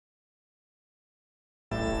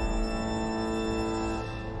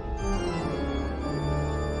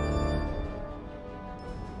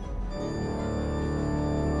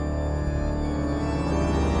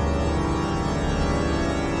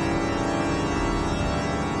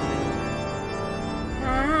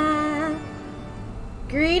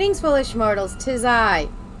Greetings, foolish mortals. 'Tis I,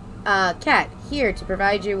 Cat, here to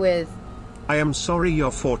provide you with... I am sorry,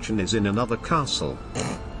 your fortune is in another castle.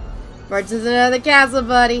 Fortune's in another castle,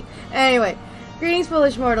 buddy. Anyway, greetings,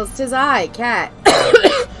 foolish mortals. 'Tis I, Cat.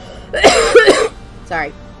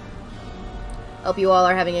 Sorry. Hope you all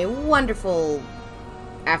are having a wonderful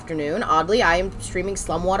afternoon. Oddly, I am streaming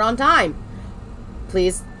Slumwhat on time.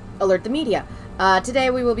 Please alert the media. Today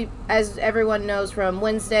we will be, as everyone knows from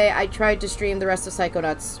Wednesday, I tried to stream the rest of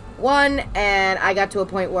Psychonauts 1, and I got to a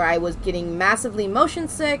point where I was getting massively motion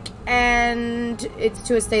sick, and it's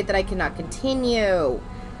to a state that I cannot continue.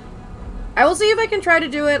 I will see if I can try to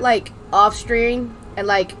do it, like, off-stream, and,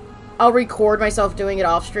 like, I'll record myself doing it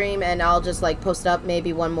off-stream, and I'll just, like, post up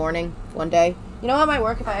maybe one morning, one day. You know what might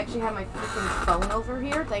work if I actually have my freaking phone over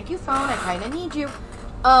here? Thank you, phone. I kind of need you.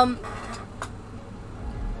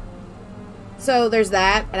 So there's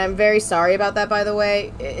that, and I'm very sorry about that, by the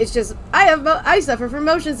way. It's just, I suffer from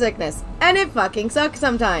motion sickness, and it fucking sucks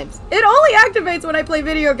sometimes. It only activates when I play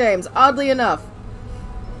video games, oddly enough.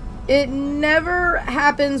 It never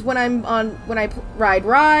happens when when I ride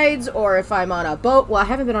rides, or if I'm on a boat. Well, I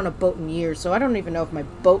haven't been on a boat in years, so I don't even know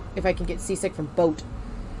if I can get seasick from boat.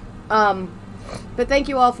 But thank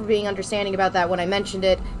you all for being understanding about that when I mentioned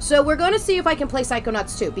it. So we're going to see if I can play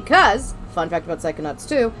Psychonauts 2, because, fun fact about Psychonauts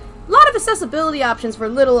 2, a lot of accessibility options for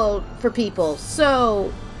people.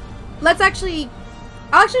 So I'll actually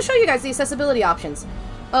show you guys the accessibility options.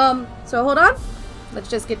 So hold on. Let's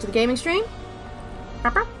just get to the gaming stream.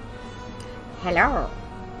 Hello.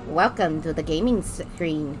 Welcome to the gaming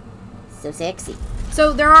screen. So sexy.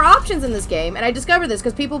 So there are options in this game, and I discovered this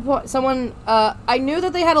because I knew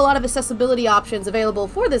that they had a lot of accessibility options available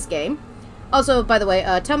for this game. Also, by the way,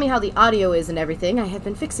 tell me how the audio is and everything. I have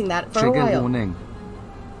been fixing that for a while. Trigger warning.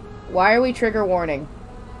 Why are we trigger warning?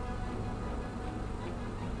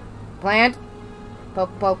 Plant?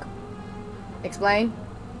 Poke, poke. Explain?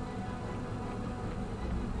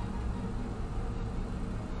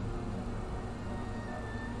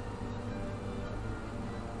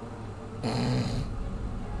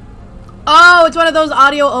 Oh, it's one of those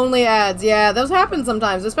audio-only ads. Yeah, those happen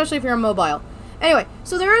sometimes, especially if you're on mobile. Anyway,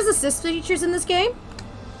 so there is assist features in this game.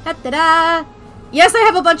 Ta-da-da! Yes, I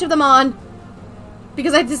have a bunch of them on.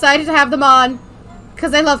 Because I decided to have them on.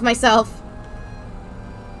 Because I love myself.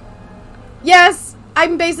 Yes,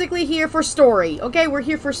 I'm basically here for story. Okay, we're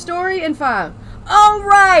here for story and fun.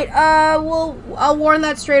 Alright, I'll warn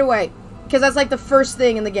that straight away. Because that's like the first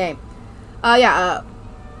thing in the game.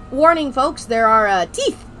 Warning, folks, there are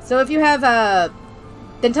teeth. So if you have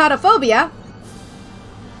dentatophobia,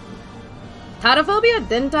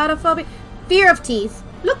 dentatophobia, fear of teeth,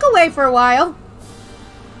 look away for a while.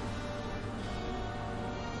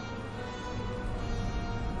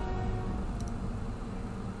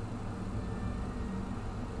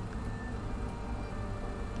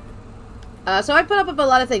 So I put up a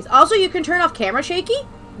lot of things. Also, you can turn off camera shaky,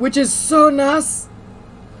 which is so nice.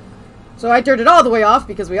 So I turned it all the way off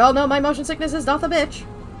because we all know my motion sickness is not a bitch.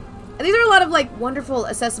 And these are a lot of, like, wonderful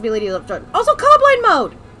accessibility. Also, colorblind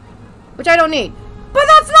mode, which I don't need. But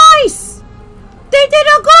that's nice! They did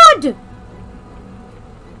a good!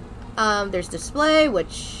 There's display,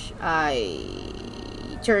 which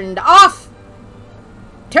I turned off.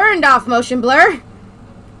 Turned off motion blur.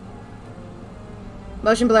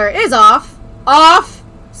 Motion blur is off. Off!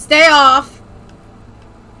 Stay off!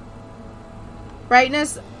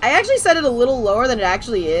 Brightness. I actually set it a little lower than it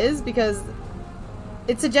actually is because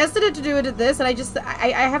it suggested it to do it at this, and I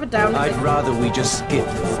have it down. I'd rather we just skip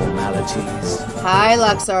the formalities. Hi,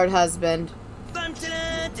 Luxord husband.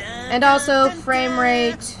 And also frame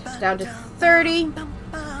rate down to 30.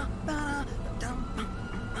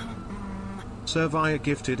 Servia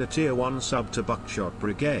gifted a tier 1 sub to Buckshot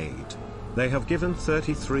Brigade. They have given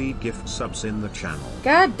 33 gift subs in the channel.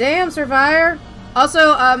 God damn, Survivor.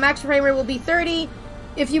 Also, max frame rate will be 30.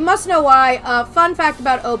 If you must know why, fun fact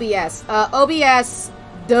about OBS. OBS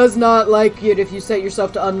does not like it if you set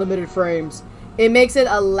yourself to unlimited frames. It makes it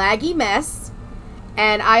a laggy mess.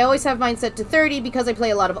 And I always have mine set to 30 because I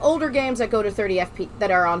play a lot of older games that go to 30 that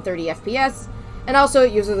are on 30 FPS. And also,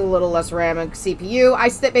 it uses a little less RAM and CPU. I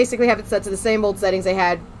basically have it set to the same old settings I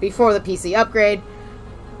had before the PC upgrade.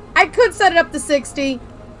 I could set it up to 60.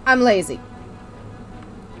 I'm lazy.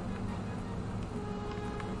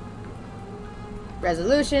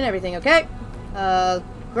 Resolution, everything okay.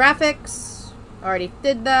 Graphics, already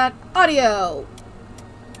did that. Audio.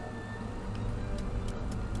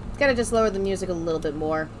 Gotta just lower the music a little bit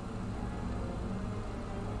more.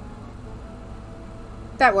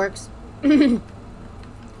 That works.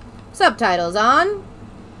 Subtitles on.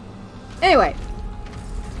 Anyway.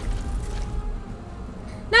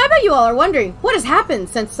 Now I bet you all are wondering, what has happened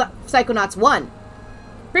since Psychonauts 1?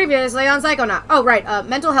 Previously on Psychonaut. Oh, right,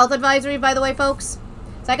 mental health advisory, by the way, folks.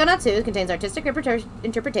 Psychonaut 2 contains artistic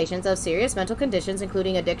interpretations of serious mental conditions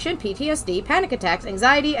including addiction, PTSD, panic attacks,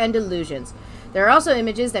 anxiety, and delusions. There are also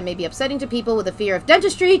images that may be upsetting to people with a fear of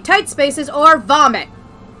dentistry, tight spaces, or vomit.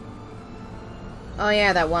 Oh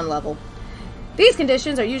yeah, that one level. These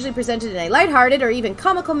conditions are usually presented in a lighthearted or even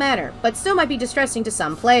comical manner, but still might be distressing to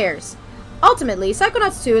some players. Ultimately,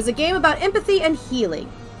 Psychonauts 2 is a game about empathy and healing.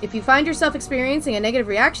 If you find yourself experiencing a negative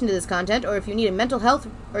reaction to this content, or if you need mental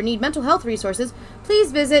health resources,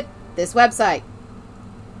 please visit this website.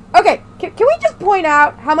 Okay, can we just point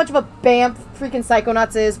out how much of a BAMF freaking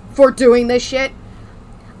Psychonauts is for doing this shit?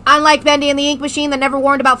 Unlike Bendy and the Ink Machine that never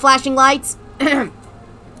warned about flashing lights.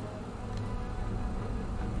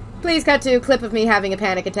 Please cut to a clip of me having a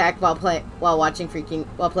panic attack while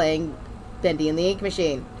playing Bendy and the Ink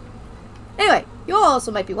Machine. Anyway, you all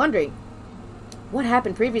also might be wondering, what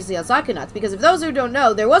happened previously on Psychonauts? Because if those who don't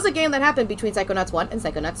know, there was a game that happened between Psychonauts 1 and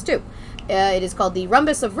Psychonauts 2. It is called the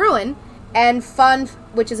Rhombus of Ruin, and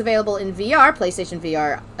which is available in VR, PlayStation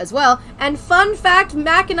VR as well. And fun fact,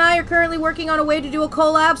 Mac and I are currently working on a way to do a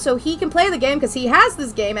collab so he can play the game, because he has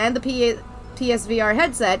this game and the PSVR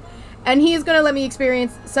headset, and he's going to let me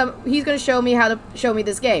experience he's going to show me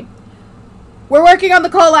this game. We're working on the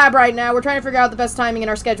collab right now. We're trying to figure out the best timing and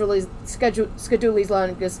our schedules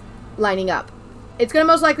lining up. It's going to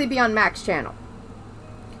most likely be on Mac's channel.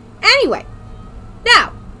 Anyway,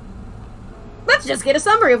 now, let's just get a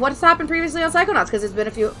summary of what's happened previously on Psychonauts, because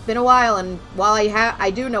it's been a while, and while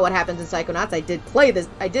I do know what happens in Psychonauts,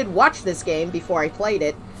 I did watch this game before I played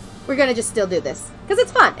it. We're going to just still do this, because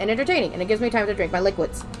it's fun and entertaining, and it gives me time to drink my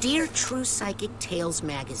liquids. Dear True Psychic Tales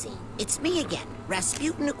magazine, it's me again,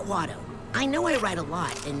 Rasputin Aquato. I know I write a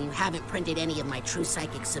lot, and you haven't printed any of my True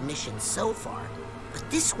Psychic submissions so far, but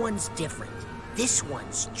this one's different. This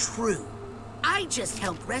one's true. I just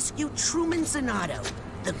helped rescue Truman Zanotto,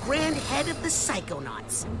 the grand head of the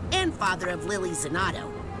Psychonauts, and father of Lily Zanotto,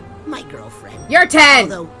 my girlfriend. You're 10!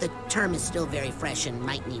 Although the term is still very fresh and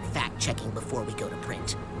might need fact-checking before we go to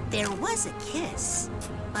print. There was a kiss,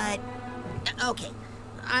 but... Okay,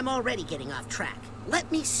 I'm already getting off track. Let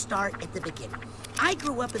me start at the beginning. I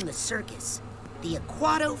grew up in the circus, the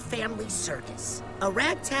Aquato Family Circus, a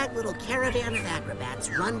ragtag little caravan of acrobats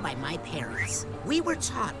run by my parents. We were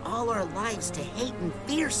taught all our lives to hate and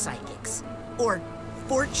fear psychics, or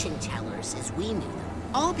fortune tellers as we knew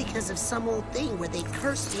them, all because of some old thing where they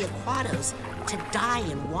cursed the Aquatos to die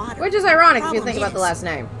in water. Which is ironic if you think about the last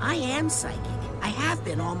name. I am psychic. I have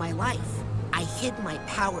been all my life. I hid my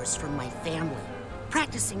powers from my family,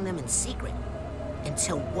 practicing them in secret,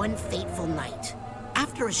 until one fateful night.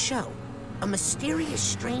 After a show, a mysterious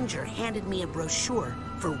stranger handed me a brochure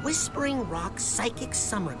for Whispering Rock Psychic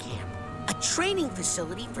Summer Camp, a training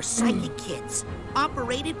facility for psychic kids,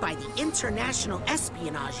 operated by the international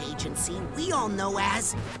espionage agency we all know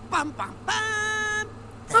as Bum Bum Bum.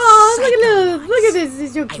 Oh, look at this,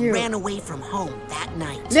 he's so cute. I ran away from home that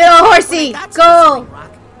night. Little horsey, go!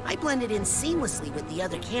 I blended in seamlessly with the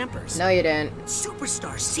other campers. No, you didn't.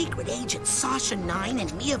 Superstar secret agent Sasha 9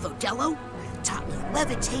 and Mia Vodello taught me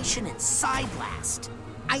levitation and side blast.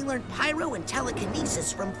 I learned pyro and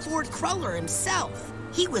telekinesis from Ford Cruller himself.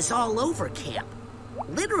 He was all over camp.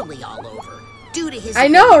 Literally all over. Due to his... I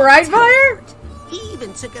know, right, Fire? He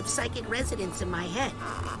even took up psychic residence in my head,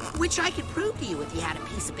 which I could prove to you if you had a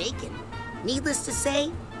piece of bacon. Needless to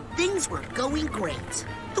say, things were going great.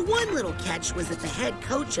 The one little catch was that the head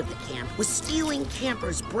coach of the camp was stealing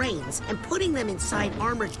campers' brains and putting them inside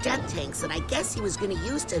armored death tanks that I guess he was going to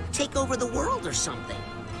use to take over the world or something.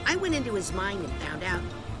 I went into his mind and found out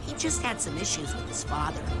he just had some issues with his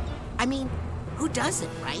father. I mean, who doesn't,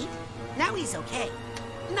 right? Now he's okay.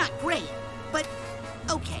 Not great, but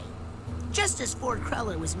okay. Just as Ford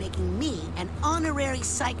Cruller was making me an honorary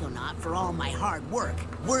psychonaut for all my hard work,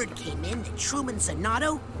 word came in that Truman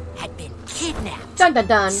Zanotto had been kidnapped. Dun dun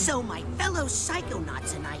dun. So my fellow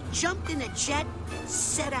psychonauts and I jumped in a jet,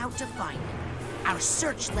 set out to find him. Our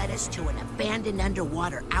search led us to an abandoned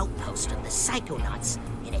underwater outpost of the Psychonauts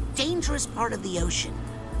in a dangerous part of the ocean,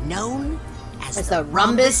 known as the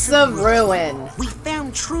Rhombus of Ruin. We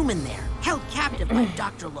found Truman there, held captive by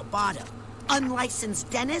Dr. Lobato, unlicensed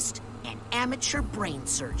dentist and amateur brain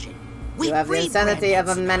surgeon. We You have the insanity of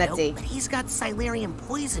amenity. But he's got Silurian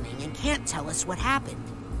poisoning and can't tell us what happened.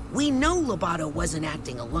 We know Lobato wasn't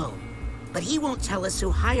acting alone, but he won't tell us who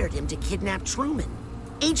hired him to kidnap Truman.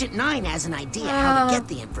 Agent 9 has an idea how to get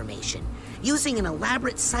the information, using an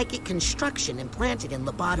elaborate psychic construction implanted in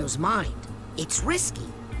Lobato's mind. It's risky,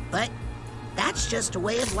 but that's just a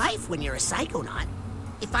way of life when you're a psychonaut.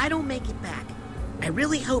 If I don't make it back, I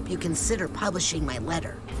really hope you consider publishing my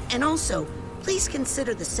letter. And also, please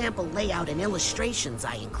consider the sample layout and illustrations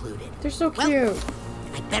I included. They're so cute. Well,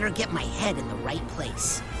 I better get my head in the right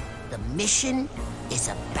place. The mission is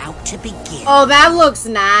about to begin. Oh, that looks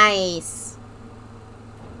nice.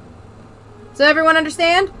 So everyone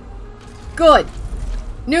understand? Good.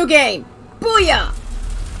 New game. Booyah!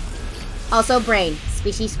 Also brain.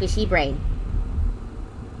 Squishy, squishy brain.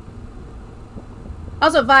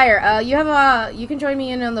 Also, Fire, you have a you can join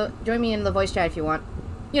me in the voice chat if you want.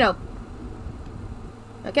 You know.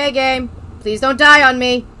 Okay, game. Please don't die on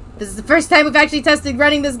me. This is the first time we've actually tested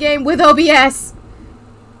running this game with OBS.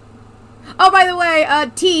 Oh, by the way,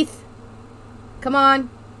 Teeth. Come on.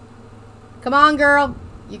 Come on, girl.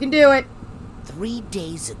 You can do it. 3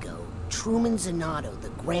 days ago, Truman Zanotto, the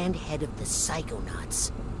grand head of the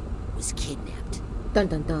Psychonauts, was kidnapped. Dun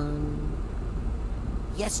dun dun.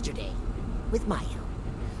 Yesterday, with my help,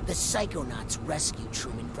 the Psychonauts rescued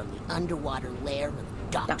Truman from the underwater lair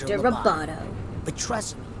of Dr. Loboto. But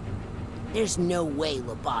trust me, there's no way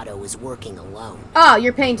Loboto is working alone. Oh,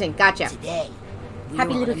 you're painting. Gotcha. Today, we're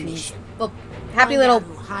Happy on little a mission. Well, happy little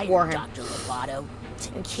who hired Warhammer. Dr. Loboto to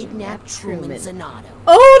kidnap Truman Zanotto.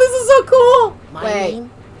 Oh, this is so cool! My Wait. name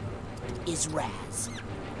is Raz,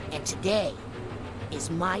 and today is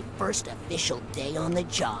my first official day on the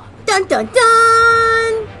job. Dun dun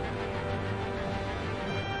dun!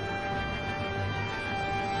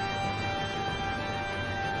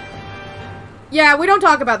 Yeah, we don't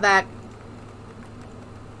talk about that.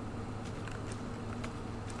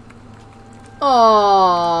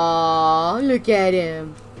 Aww, look at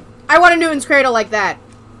him. I want a Newton's Cradle like that.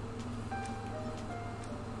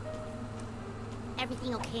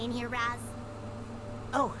 Everything okay in here, Raz?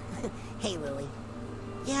 Oh, hey, Lily.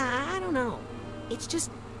 Yeah, I don't know. It's just,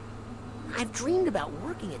 I've dreamed about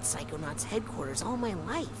working at Psychonauts headquarters all my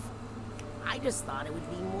life. I just thought it would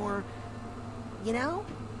be more, you know?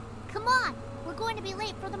 Come on, we're going to be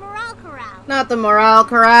late for the Morale Corral. Not the Morale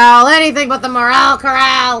Corral. Anything but the Morale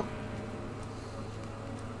Corral.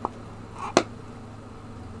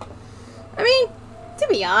 I mean, to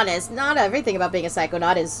be honest, not everything about being a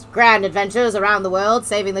Psychonaut is grand adventures around the world,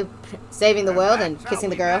 saving the world and kissing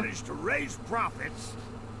the girl. We managed to raise profits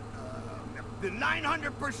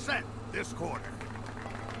 900% this quarter.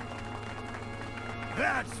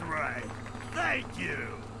 That's right. Thank you.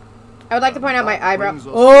 I would like to point out my eyebrow.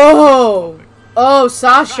 Oh,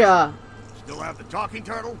 Sasha. Still have the talking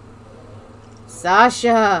turtle?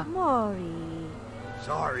 Sasha. Maury.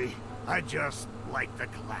 Sorry, I just like the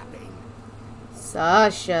clapping.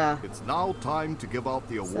 Sasha. It's now time to give out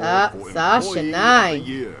the award for Sasha Employee 9. of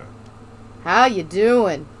the Year. How you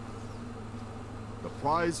doing? The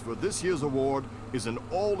prize for this year's award is an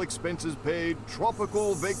all-expenses-paid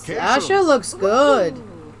tropical vacation. Sasha looks good.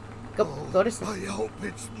 Go to sleep. I hope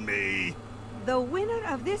it's me. The winner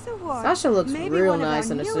of this award Sasha looks may be real one of nice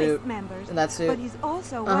our in a newest suit. members, In that suit. but he's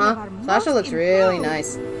also one of our Sasha most looks really improved.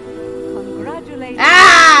 nice. Congratulations.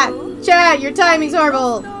 Ah! to Chad, your timing's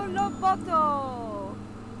horrible. Dr. Loboto.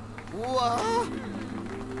 What?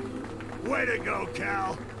 Way to go,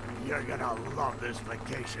 Cal. You're gonna love this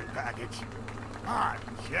vacation package. I'm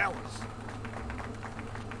jealous.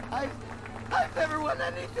 I've never won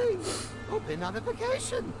anything. Oh, been on a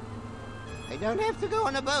vacation. I don't have to go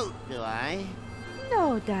on a boat, do I?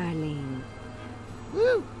 No, darling.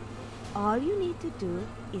 Woo! All you need to do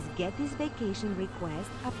is get this vacation request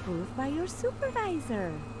approved by your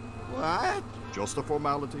supervisor. What? Just a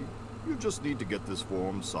formality. You just need to get this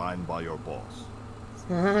form signed by your boss.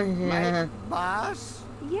 My boss?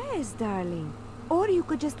 Yes, darling. Or you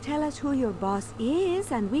could just tell us who your boss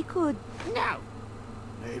is and we could... No.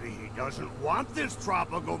 Maybe he doesn't want this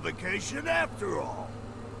tropical vacation after all.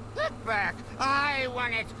 Get back. I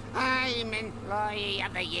want it. I'm Employee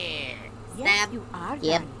of the Year. Yes, you are, Yep.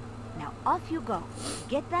 darling. Now off you go.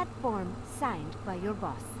 Get that form signed by your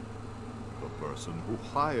boss. The person who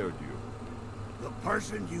hired you. The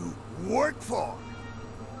person you work for.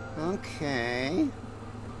 Okay.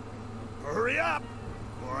 Hurry up,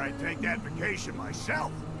 or I take that vacation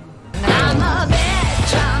myself.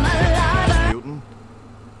 Newton?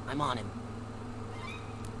 I'm on him.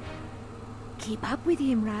 Keep up with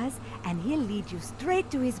him, Raz, and he'll lead you straight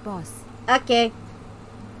to his boss. Okay.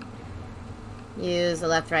 Use the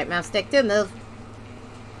left-right mouse stick to move.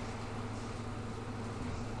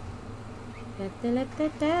 We'll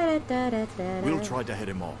try to head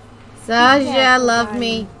him off. Sasha, love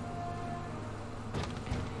me.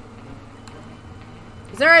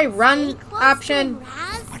 Is there a run option?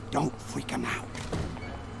 Raz. But don't freak him out.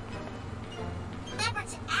 Remember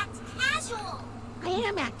to act casual. I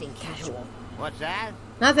am acting casual. What's that?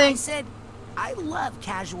 Nothing. I said, I love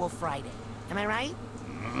Casual Friday. Am I right?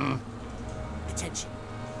 Attention.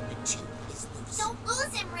 The tooth is loose. Don't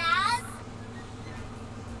lose him, Raz!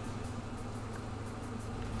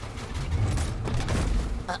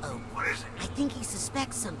 Uh-oh. What is it? I think he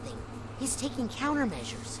suspects something. He's taking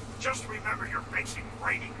countermeasures. Just remember you're facing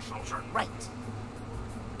raiding, soldier. Right.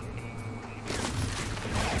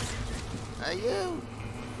 Are you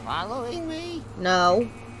following me? No.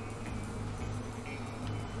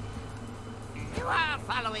 You are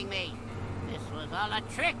following me. This was all a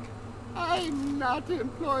trick. I'm not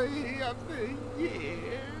Employee of the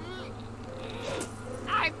Year.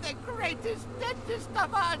 I'm the greatest dentist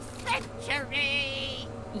of our century.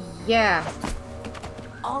 Yeah.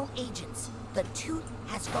 All agents, the tooth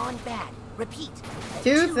has gone bad. Repeat. The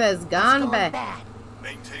Tooth has gone bad.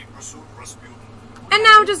 Maintain pursuit, Rasputin. And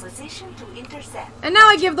now just... Position to intercept. And now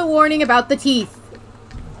I give the warning about the teeth.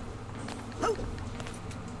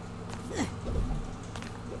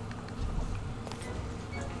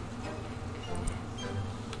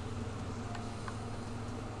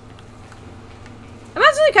 I'm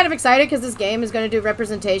actually kind of excited because this game is going to do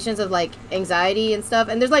representations of, like, anxiety and stuff.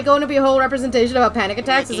 And there's, like, going to be a whole representation about panic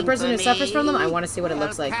attacks as a person who suffers from them. I want to see what it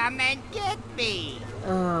looks like. Come and get me.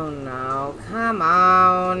 Oh, no. Come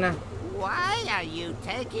on. Why are you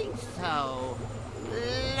taking so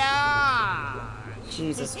long?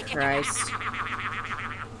 Jesus Christ. I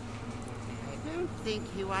don't think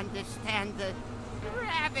you understand the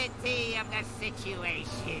gravity of the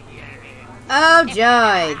situation you're in. Oh,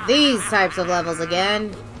 joy. These types of levels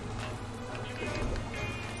again.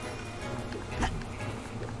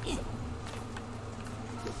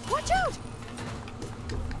 Watch out!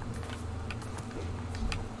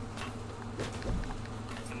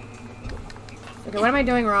 Okay, what am I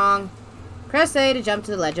doing wrong? Press A to jump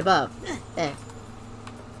to the ledge above. I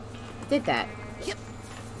did that. Yep.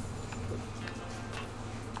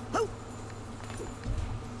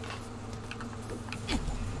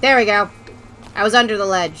 There we go. I was under the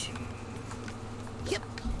ledge. Yep.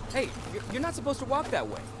 Hey, you're not supposed to walk that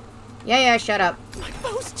way. Yeah, shut up. My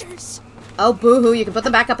posters! Oh, boo-hoo. You can put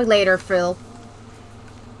them back up later, Phil.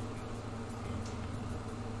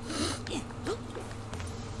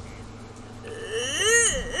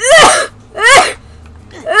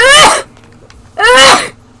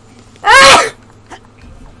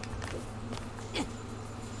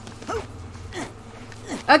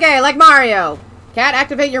 Okay, like Mario. Cat,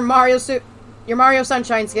 activate your Mario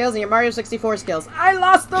Sunshine skills and your Mario 64 skills. I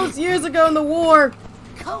lost those years ago in the war.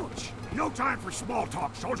 Coach! No time for small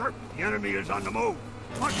talk, soldier. The enemy is on the move.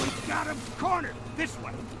 But we've got him cornered. This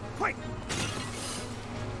way. Quick.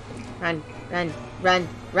 Run, run, run,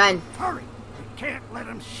 run. Hurry. We can't let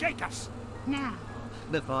him shake us. Now,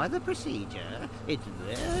 before the procedure, it's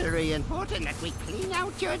very important that we clean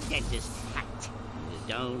out your dentist hat. You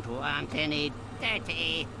don't want any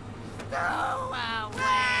dirty stowaways.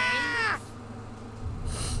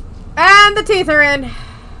 And the teeth are in.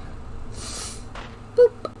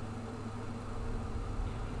 Boop.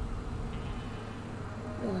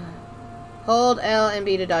 Hold L and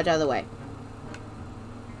B to dodge out of the way.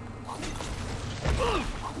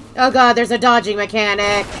 Oh god, there's a dodging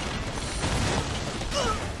mechanic.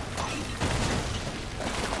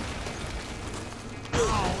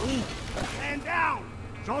 Stand down.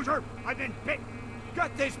 Soldier, I've been bit.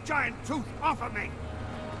 Get this giant tooth off of me.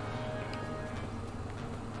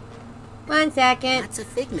 1 second. Lots of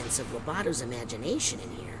figments of Robato's imagination in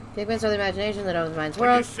here. Figments are the imagination that overminds When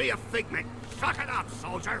you world. see a figment, suck it up,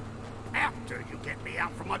 soldier. After you get me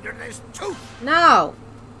out from under this tooth. No.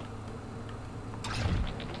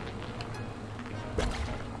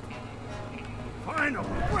 Final.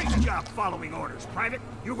 Great job following orders, Private.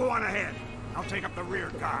 You go on ahead. I'll take up the rear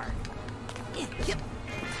guard. Yep.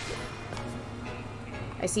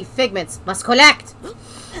 I see figments. Must collect.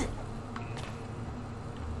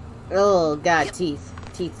 Oh god, teeth.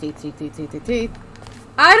 Teeth.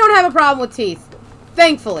 I don't have a problem with teeth.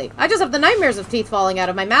 Thankfully. I just have the nightmares of teeth falling out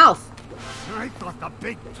of my mouth. I thought the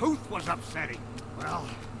big tooth was upsetting. Well,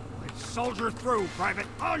 let's soldier through, Private.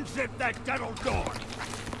 Unzip that dental door.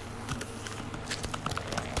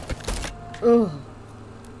 Ugh.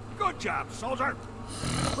 Good job, soldier.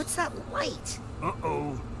 What's that light?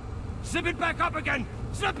 Uh-oh. Zip it back up again.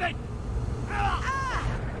 Zip it. Ah!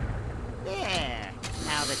 There.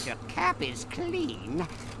 Now that your cap is clean,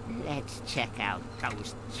 let's check out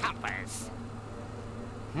those choppers.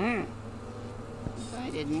 If I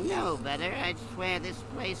didn't know better, I'd swear this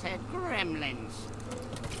place had gremlins.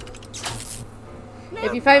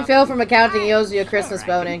 If you find Phil from accounting, he owes you a Christmas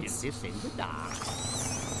bonus. This in the dark.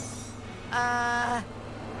 Ow.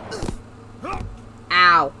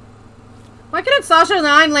 Ow. Why couldn't Sasha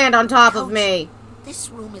 9 land on top of me? This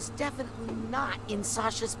room is definitely not in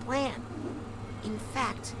Sasha's plan. In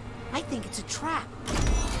fact, I think it's a trap.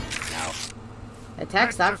 Now,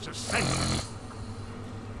 Attack that's stop. just a sentence.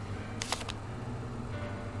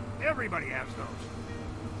 Everybody has those.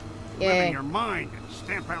 Live in Yay. your mind and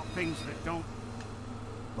stamp out things that don't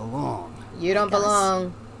belong. You don't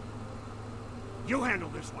belong. You handle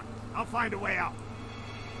this one. I'll find a way out.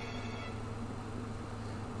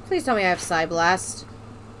 Please tell me I have Psy Blast.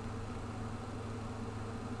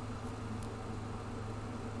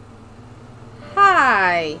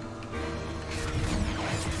 Hi.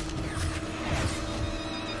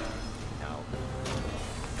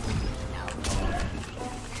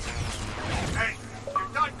 Hey, you're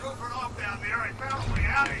done goofing off down there. I found a way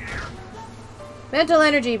out of here. Mental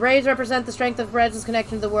energy. Braves represent the strength of Red's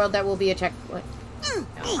connection to the world that will be a checkpoint.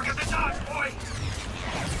 Look at the dodge, boy.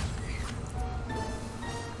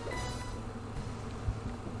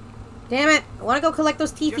 Damn it. I want to go collect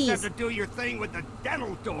those Just have TPs. to do your thing with the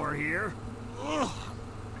dental door here. Ugh.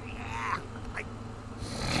 Yeah, I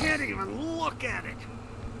can't even look at it.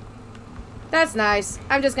 That's nice.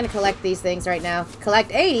 I'm just going to collect these things right now.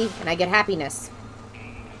 Collect 80 and I get happiness.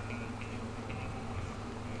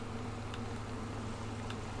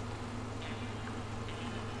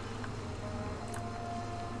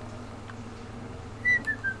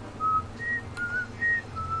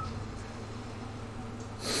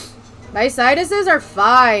 My sinuses are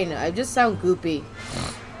fine. I just sound goopy.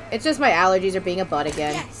 It's just my allergies are being a butt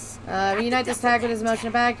again. Yes. Reunite this tag with his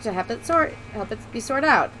emotional baggage to help it be sorted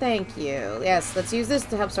out. Thank you. Yes, let's use this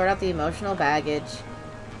to help sort out the emotional baggage.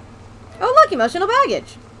 Oh look, emotional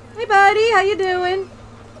baggage. Hey buddy, how you doing?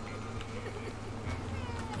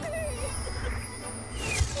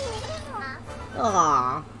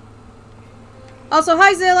 Aww. Also,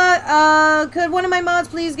 hi Zilla. Could one of my mods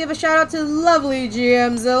please give a shout out to lovely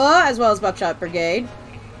GM Zilla, as well as Buckshot Brigade?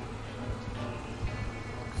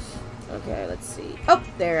 Okay, let's see. Oh,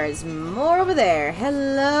 there is more over there.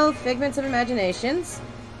 Hello, Figments of Imaginations.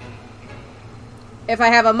 If I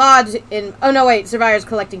have a mod in... Oh, no, wait. Survivor's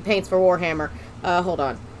collecting paints for Warhammer. Hold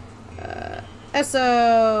on.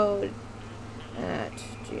 SO... At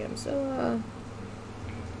GM Zilla.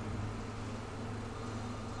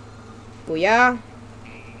 Booyah.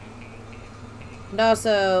 And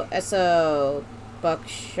also, SO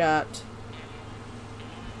Buckshot.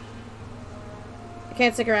 I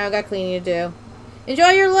can't stick around, got cleaning to do. Enjoy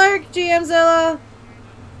your lurk, GM Zilla!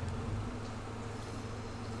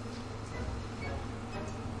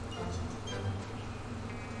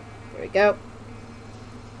 There we go.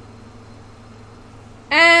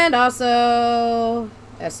 And also,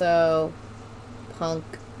 SO Punk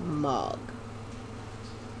Mog.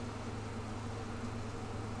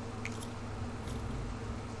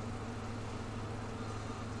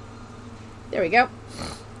 There we go.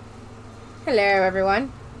 Hello,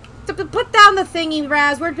 everyone. Put down the thingy,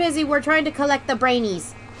 Raz. We're busy. We're trying to collect the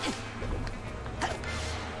brainies.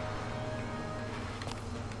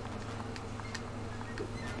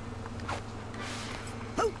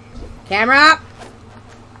 Camera up.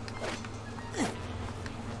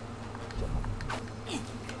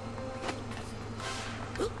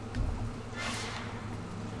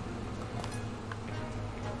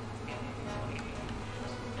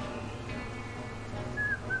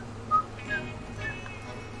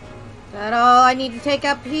 That all I need to take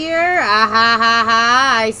up here? Ah ha ha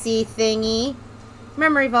ha, I see thingy.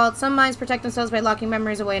 Memory vault. Some minds protect themselves by locking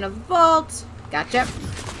memories away in a vault. Gotcha.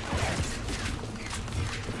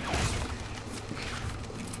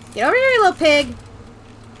 Get over here, you little pig.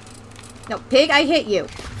 No, pig, I hit you.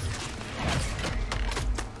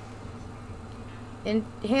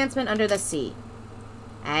 Enhancement under the sea.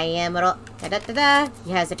 I am little... Da-da-da-da.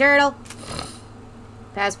 He has a turtle.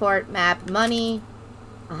 Passport, map, money...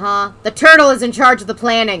 Uh-huh. The turtle is in charge of the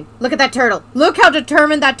planning. Look at that turtle. Look how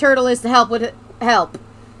determined that turtle is to help with help.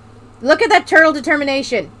 Look at that turtle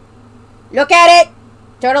determination. Look at it.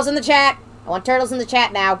 Turtles in the chat. I want turtles in the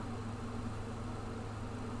chat now.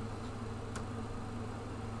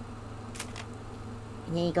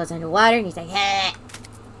 And then he goes underwater and he's like, hey.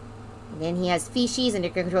 And then he has fishies and they're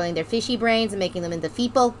controlling their fishy brains and making them into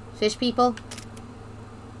fish people.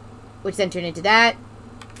 Which then turn into that.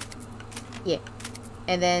 Yeah.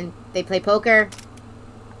 And then they play poker.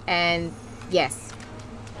 And yes.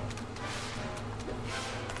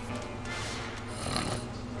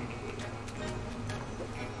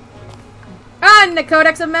 And the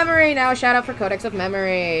Codex of Memory. Now shout out for Codex of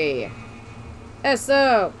Memory.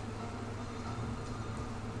 SO.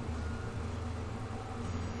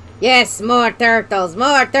 Yes, more turtles.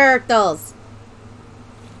 More turtles.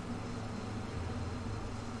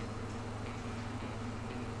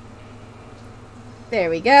 There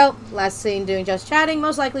we go. Last scene doing just chatting,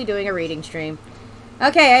 most likely doing a reading stream.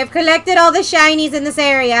 Okay, I've collected all the shinies in this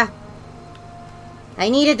area. I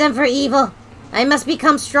needed them for evil. I must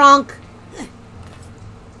become strong.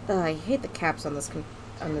 I hate the caps on this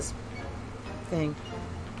thing.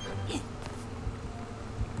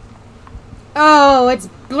 Oh, it's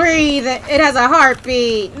breathe. It has a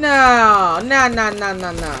heartbeat. No.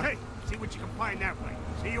 Hey, see what you can find that way.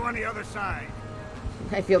 See you on the other side.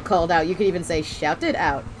 I feel called out. You could even say, shout it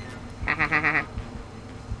out.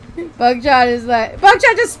 Bugshot is like...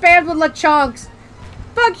 Bugshot just spams with LeChonks.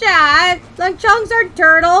 Bugshot! LeChonks are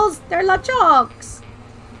turtles. They're LeChonks.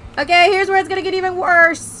 Okay, here's where it's gonna get even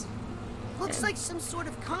worse. Looks like some sort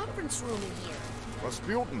of conference room in here.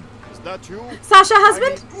 Rasputin, is that you? Sasha,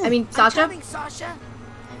 husband? I mean, Sasha? I'm coming, Sasha.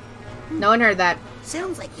 No one heard that.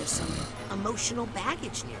 Sounds like there's some emotional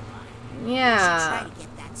baggage nearby. Yeah. We should try to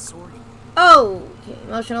get that sorted. Oh, okay.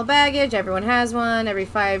 Emotional baggage. Everyone has one. Every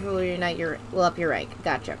 5 will unite will up your rank.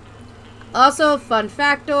 Gotcha. Also, fun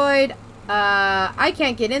factoid. I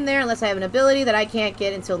can't get in there unless I have an ability that I can't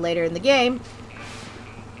get until later in the game.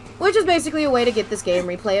 Which is basically a way to get this game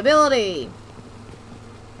replayability.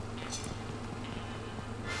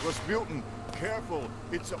 Rasputin, careful.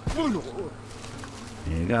 It's a...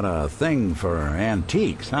 You got a thing for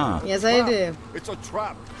antiques, huh? Yes, I do. It's a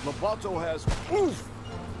trap. Lobato has... Oof!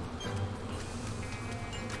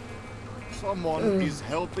 Someone is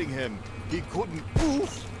helping him. He couldn't...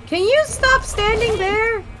 Oof! Can you stop standing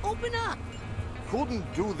there? Open up. Couldn't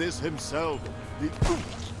do this himself.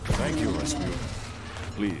 Thank you, Rasputin.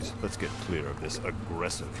 Please, let's get clear of this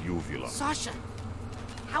aggressive uvula. Sasha,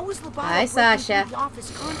 how was Lobato Hi, Sasha. the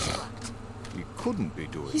office construct? He couldn't be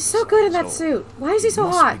doing He's so good in that suit. Why is he so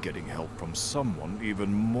hot? Must be getting help from someone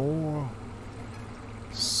even more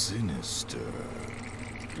sinister.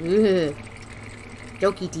 Ugh.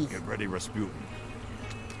 Jokey teeth. Get ready, Rasputin.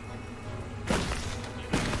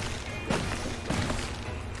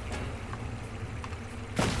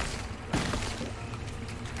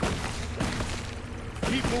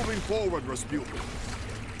 Keep moving forward, Rasputin.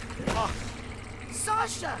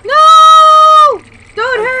 Sasha! No!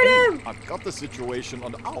 Don't hurt him! I've got the situation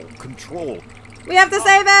under our control. We have to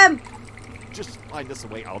save him! Just find us a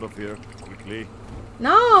way out of here, quickly.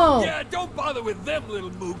 No! Yeah, don't bother with them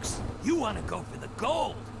little mooks. You want to go for the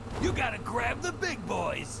gold. You gotta grab the big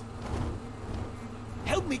boys.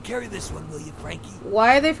 Help me carry this one, will you, Frankie?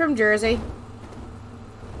 Why are they from Jersey?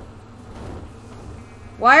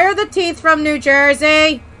 Why are the teeth from New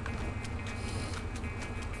Jersey?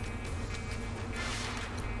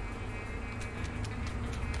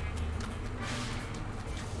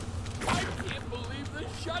 I can't believe they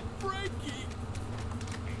shot Frankie.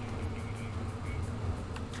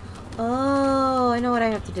 Oh, I know what I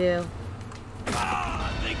have to do.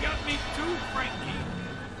 Ah, they got me too, Frankie.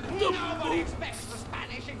 Nobody expects the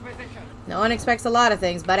Spanish Inquisition. No one expects a lot of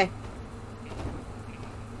things, buddy.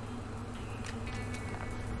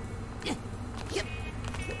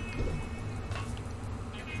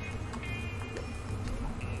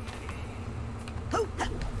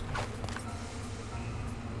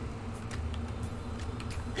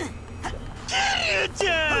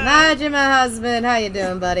 Imagine my husband. How you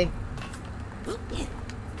doing, buddy?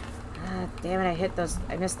 Ah, damn it!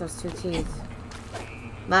 I missed those 2 teeth.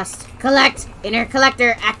 Must collect. Inner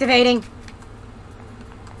collector activating.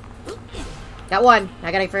 Got one.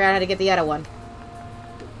 I gotta figure out how to get the other one.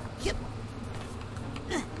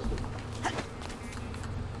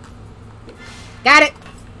 Got it.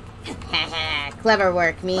 Clever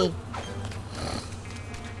work, me.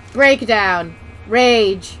 Breakdown.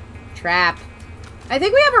 Rage. Trap. I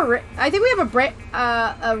think we have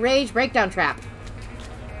a rage breakdown trap.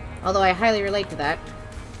 Although I highly relate to that.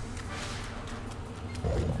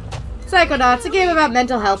 Psychonauts, a game about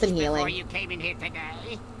mental health and healing. Before you came in here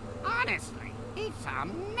today, honestly, it's a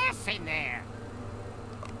mess in there.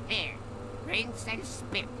 Here, rinse and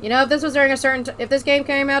spit. You know, if this was during a certain, if this game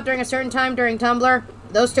came out during a certain time during Tumblr,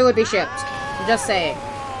 those 2 would be shipped. I'm just saying.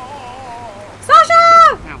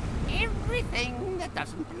 Sasha! Now, everything that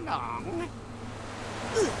doesn't belong.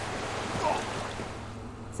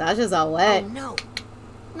 Sasha's all wet. Oh no,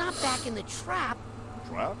 not back in the trap.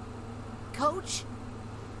 Trap? Coach?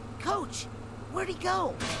 Coach, where'd he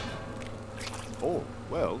go? Oh,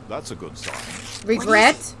 well, that's a good sign.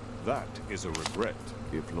 Regret? That is a regret.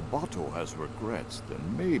 If Lobato has regrets, then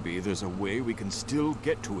maybe there's a way we can still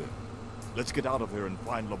get to him. Let's get out of here and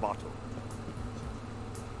find Lobato.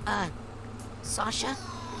 Sasha?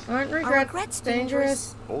 Aren't Are regrets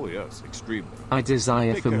dangerous? Oh yes, extremely. I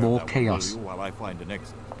desire Take for care of more that one, chaos. will you, while I find an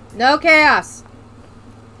exit. No chaos.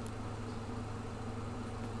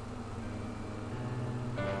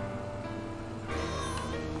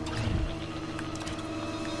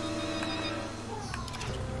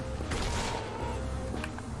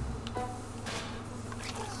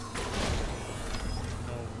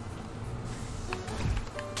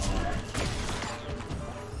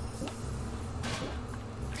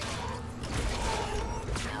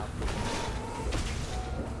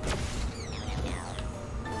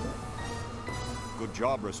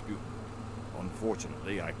 job, Rasputin.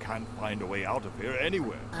 Unfortunately, I can't find a way out of here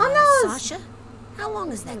anywhere. Oh no! Sasha? How long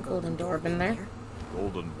has that golden door been there?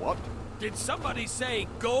 Golden what? Did somebody say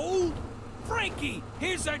gold? Frankie,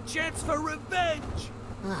 here's our chance for revenge!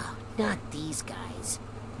 Oh, not these guys.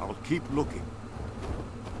 I'll keep looking.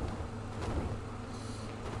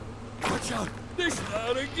 Watch out! This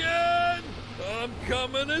not again! I'm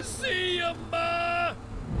coming to see you, Ma!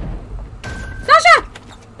 Sasha!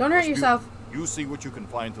 Don't hurt yourself. You see what you can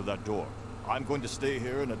find through that door. I'm going to stay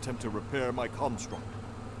here and attempt to repair my construct.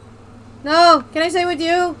 No! Can I stay with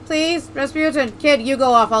you? Please? Rasputin. Kid, you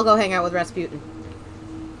go off. I'll go hang out with Rasputin.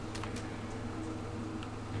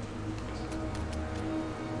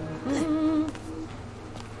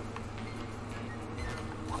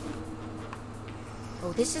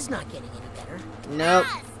 Oh, this is not getting any better. Nope.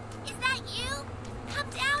 Is that you? Come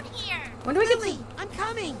down here. When do we Lily, I'm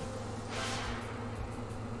coming.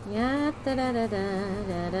 Yeah. Da da da da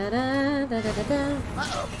da da da da da da.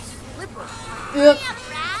 Uh-oh, slippery. Yep. Hurry up,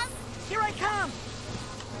 Raz. Here I come.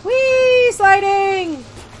 Whee! Sliding!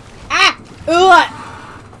 Ah! Ooh!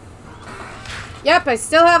 Yep, I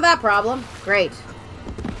still have that problem. Great.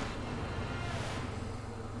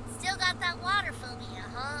 Still got that water phobia,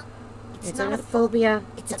 huh? It's not a phobia.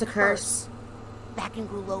 It's a curse. Back in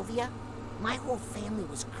Grulovia, my whole family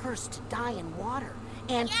was cursed to die in water.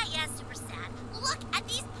 And Yeah, super sad. Look at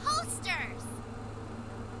these posters.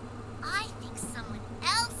 I think someone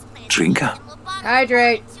else planted Drinker. in Loboto's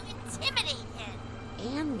Hydrate. mind to intimidate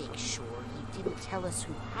him. and make sure he didn't tell us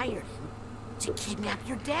who hired him to kidnap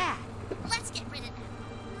your dad. Let's get rid of them.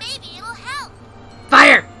 Maybe it'll help.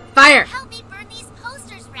 Fire! Fire! Help me burn these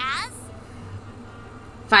posters, Raz.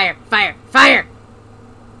 Fire! Fire! Fire!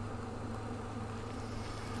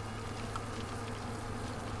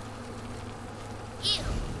 Ew.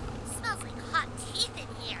 Smells like hot teeth in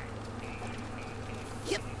here.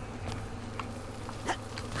 Yep.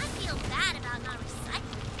 I feel bad about not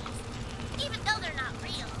recycling these, even though they're not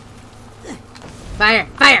real. Fire!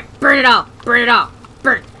 Fire! Burn it all! Burn it all!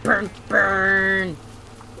 Burn! Burn! Burn!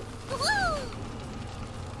 Woo!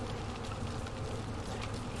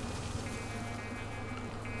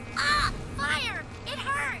 Ah! Fire! It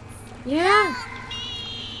hurts! Yeah.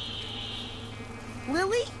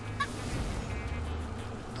 Lily?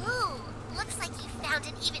 Ooh, looks like you found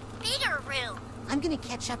an even bigger room. I'm gonna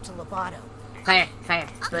catch up to Loboto. Fire! Fire!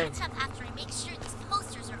 I'll Burn! catch up after I make sure these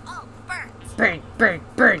posters are all burnt. Burn! Burn!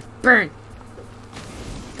 Burn! Burn!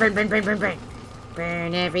 Burn! Burn! Burn! Burn! Burn!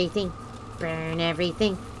 Burn everything! Burn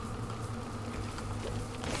everything!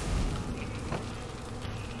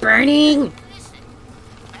 Burning! Listen,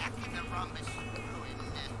 back in the rhombus ruin,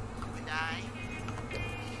 you and I, we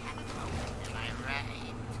had a moment, am I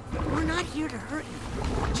right? We're not here to hurt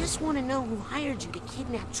you. We just want to know who hired you to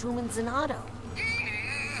kidnap Truman Zanotto.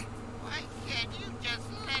 Why can't you just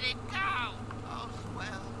let it go? Oh,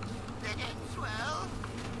 swell. Let it swell.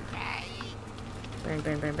 Right. Burn!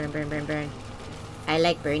 Burn! Burn! Burn! Burn! Burn! Burn! I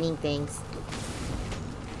like burning things.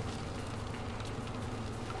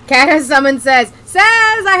 Cat, as someone says,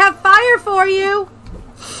 I have fire for you!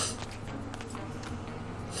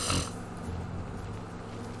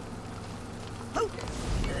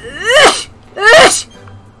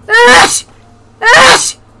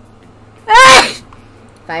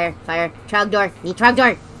 Fire, fire, Trogdor, need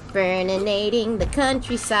Trogdor! Burninating the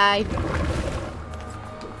countryside.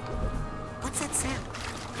 What's that sound?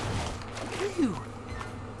 Ew.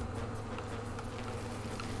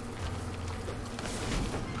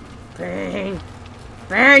 Burn!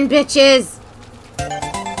 Burn, bitches!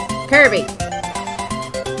 Kirby.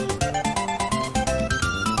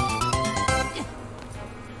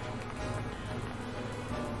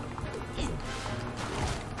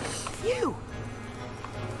 Phew.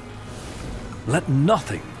 Let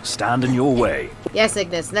nothing stand in your way. Yes,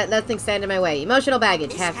 Ignis, let nothing stand in my way. Emotional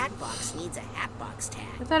baggage. This Have. hat box needs a hat box tag.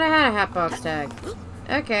 I thought I had a hatbox tag.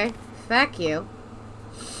 Okay. Fuck you.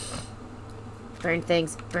 Burn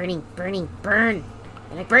things. Burning, burning, burn.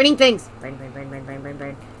 I like burning things. Burn, burn, burn, burn, burn, burn,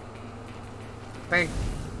 burn. Burn.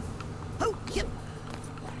 Oh, yep.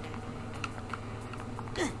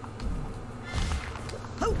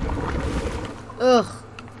 Ugh.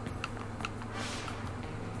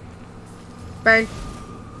 Burn.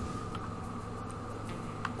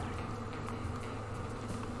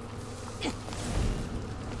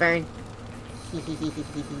 Burn.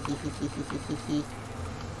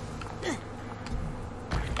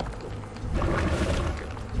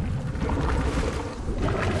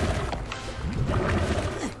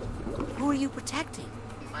 Who are you protecting?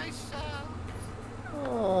 Myself.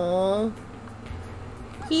 Aww.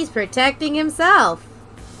 He's protecting himself.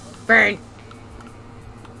 Burn.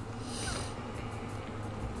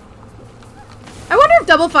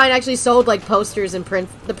 Double Fine actually sold like posters and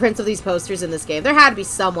the prints of these posters in this game. There had to be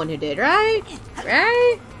someone who did, right?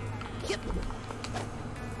 Right?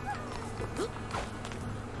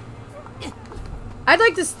 I'd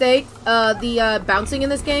like to state the bouncing in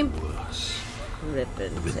this game. Rip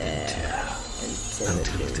and tear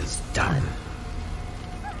until it is done.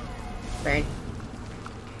 Burn.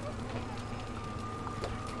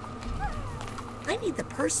 I need the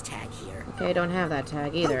purse tag here. Okay, I don't have that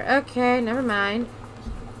tag either. Okay, never mind.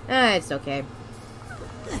 It's okay.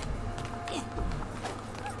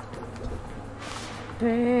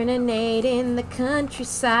 Burninate in the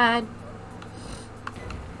countryside.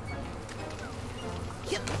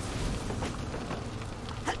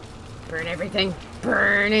 Burn everything.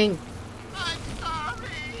 Burning. I'm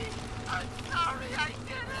sorry I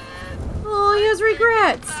did it. Oh, he has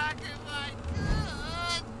regrets.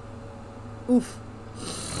 Oof.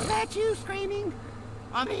 Was that you screaming?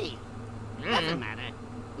 Or me? Doesn't matter.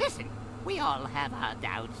 Listen, we all have our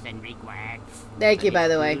doubts and regrets. Thank you, by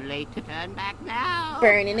the way. Too late to turn back now.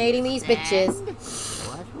 Burninating these bitches.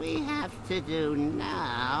 What we have to do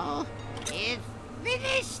now is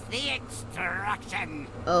finish the extraction.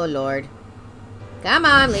 Oh, Lord. Come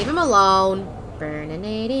on, leave him alone.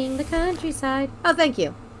 Burninating the countryside. Oh, thank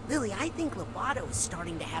you. Lily, I think Lovato is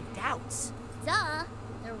starting to have doubts. Duh.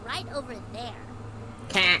 They're right over there.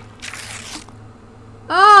 Cat.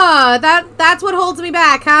 Oh, that's what holds me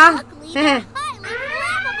back, huh? Luckily, they're highly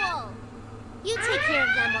flammable. You take care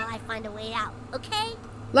of them while I find a way out, okay?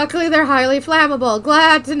 Luckily, they're highly flammable.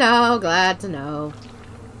 Glad to know. Glad to know.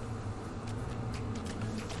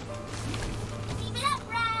 Keep it up,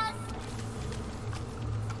 Raz.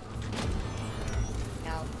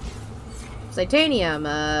 No. Titanium.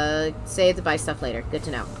 Save to buy stuff later. Good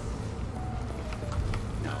to know.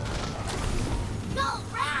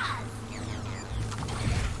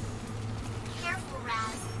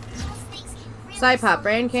 Side Pop.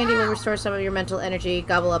 Brain candy will restore some of your mental energy.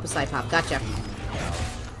 Gobble up a Side Pop. Gotcha.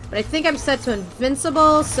 But I think I'm set to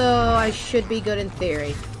invincible, so I should be good in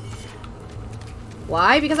theory.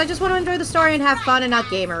 Why? Because I just want to enjoy the story and have fun and not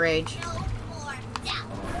gamer rage.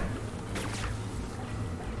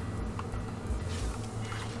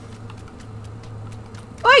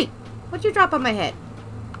 Oi! What'd you drop on my head?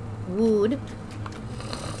 Wood.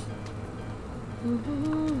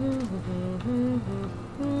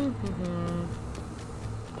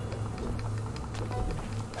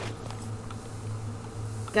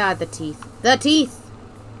 God, the teeth. The teeth!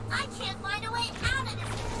 I can't find a way out of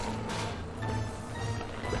this.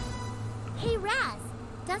 Hey, Raz.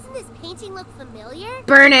 Doesn't this painting look familiar?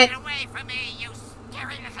 Burn it! Get away from me, you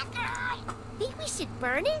scary little girl! Think we should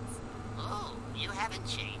burn it? Oh, you haven't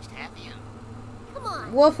changed, have you? Come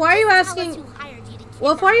on. Wolf, why are you asking...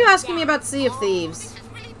 Wolf, why are you asking me down. about Sea of Thieves?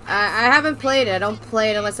 I haven't played it. I don't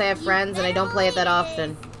play it unless I have friends, and I don't play it that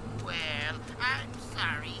often. Well, I'm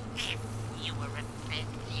sorry if you were offended.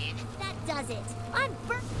 That does it. I'm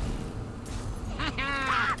burnt.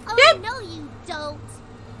 I Oh, no, you don't.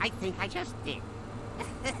 think I just did.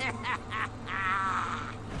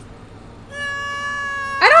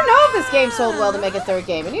 I don't know if this game sold well to make a third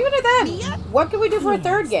game, and even at that, what can we do for a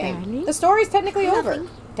third game? darling. The story's technically over.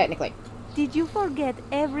 Technically. Did you forget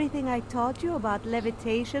everything I taught you about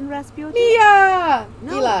levitation, Rasputin? Mia!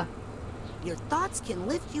 No. Mila. Your thoughts can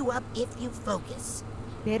lift you up if you focus.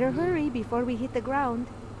 Better hurry before we hit the ground.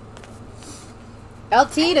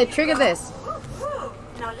 LT to trigger this.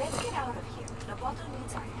 Now let's get out of here. Lovato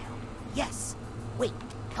needs our help. Yes. Wait,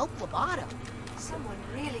 help Lovato. Someone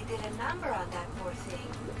really did a number on that poor thing.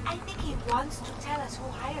 I think he wants to tell us who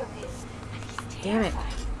hired him. But he's Damn it.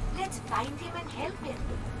 terrified. Let's find him and help him.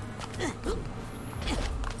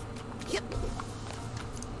 Yep.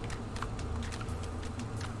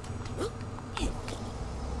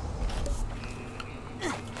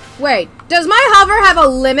 Wait, does my hover have a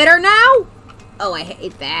limiter now? Oh, I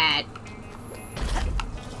hate that.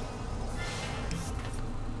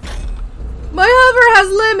 My hover has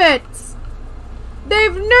limits!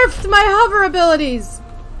 They've nerfed my hover abilities!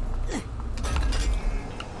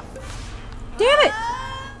 Damn it!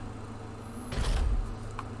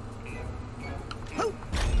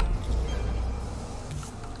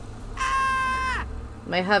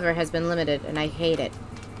 My hover has been limited, and I hate it.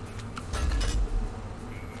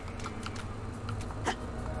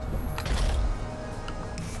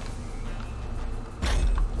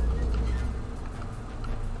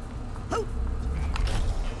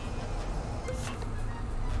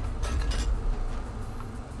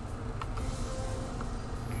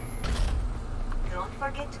 Don't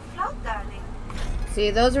forget to float, darling.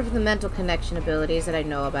 See, those are for the mental connection abilities that I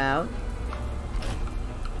know about.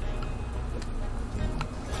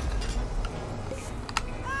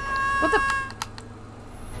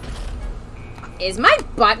 Is my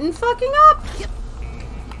button fucking up?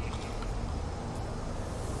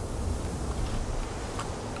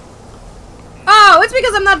 Oh, it's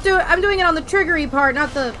because I'm doing it on the triggery part,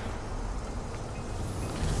 not the...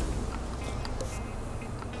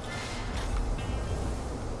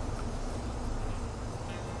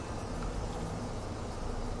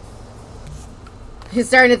 He's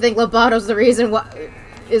starting to think Lobato's the reason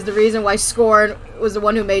why Scorn was the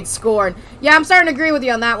one who made Scorn. Yeah, I'm starting to agree with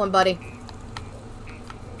you on that one, buddy.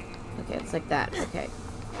 Okay, it's like that. Okay.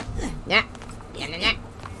 Yeah. Yeah, yeah, yeah.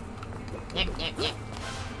 Yeah, yeah, yeah.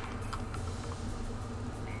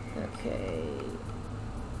 Okay.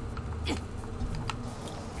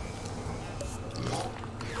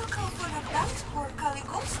 Look how full of that poor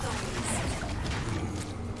Caligosto is.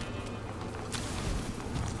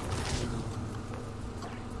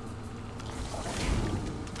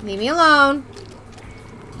 Leave me alone.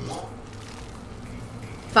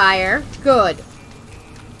 Fire. Good.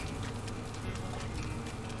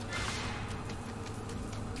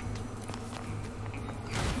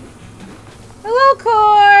 Hello,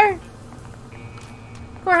 Core.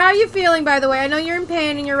 Core, how are you feeling, by the way? I know you're in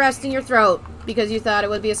pain and you're resting your throat because you thought it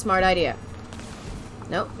would be a smart idea.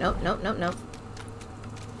 Nope, nope, nope, nope, nope.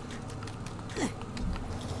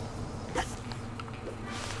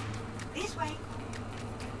 This way.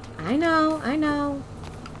 I know, I know.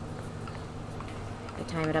 I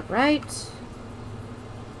time it up right.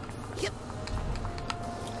 Yep.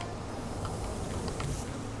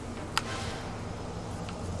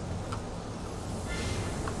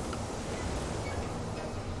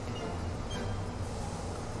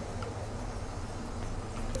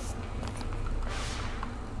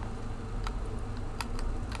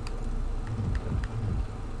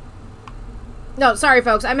 No, sorry,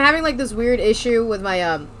 folks. I'm having, like, this weird issue with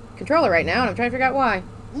my, controller right now, and I'm trying to figure out why.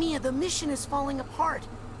 Mia, the mission is falling apart.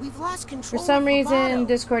 We've lost control. For some of reason, Lobato.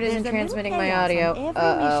 Discord isn't There's a little transmitting my chaos audio. on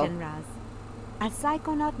every mission, Raz. A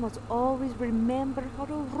Psychonaut must always remember how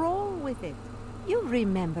to roll with it. You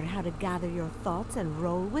remember how to gather your thoughts and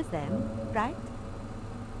roll with them, right?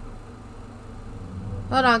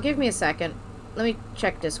 Hold on, give me a second. Let me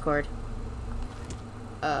check Discord.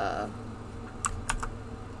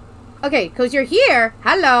 Okay, because you're here.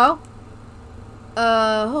 Hello.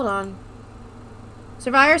 Hold on.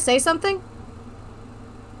 Survivor, say something?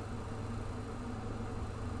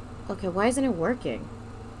 Okay, why isn't it working?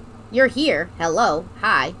 You're here. Hello.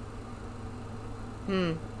 Hi.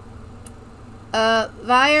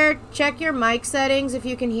 Vire, check your mic settings if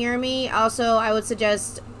you can hear me. Also, I would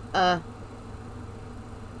suggest, oh.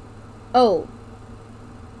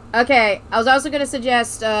 Okay, I was also going to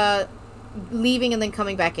suggest, leaving and then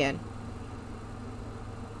coming back in.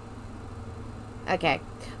 Okay.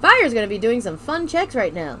 Vire's going to be doing some fun checks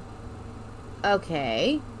right now.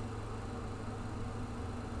 Okay.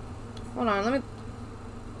 Hold on, let me...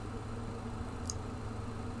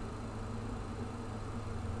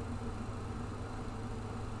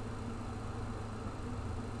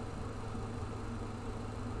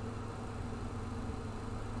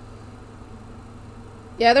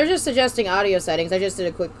 Yeah, they're just suggesting audio settings. I just did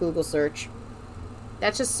a quick Google search.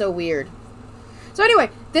 That's just so weird. So anyway,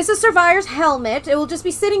 this is Survivor's helmet. It will just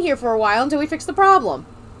be sitting here for a while until we fix the problem.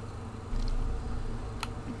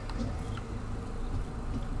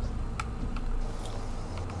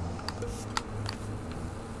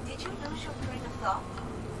 Did you lose your train of thought?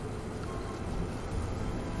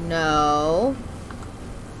 No.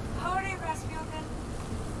 Hurry, Rasputin.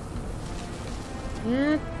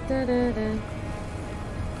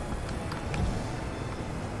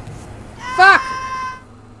 Fuck!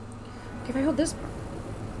 Okay, if I hold this...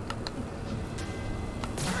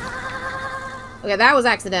 Okay, that was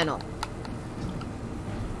accidental.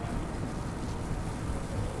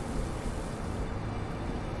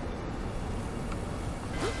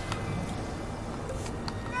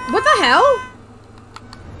 What the hell?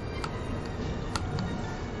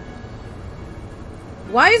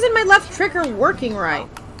 Why isn't my left trigger working right?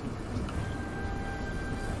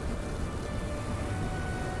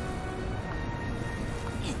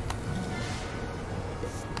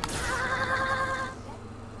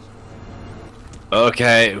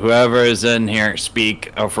 Okay, whoever is in here,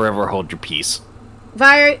 speak or forever hold your peace.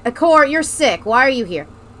 Core, you're sick. Why are you here?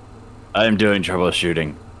 I'm doing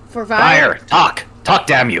troubleshooting. For Fire? Talk! Talk,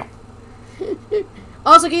 damn you!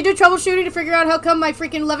 Also, can you do troubleshooting to figure out how come my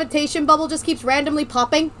freaking levitation bubble just keeps randomly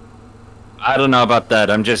popping? I don't know about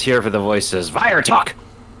that. I'm just here for the voices. Fire, talk!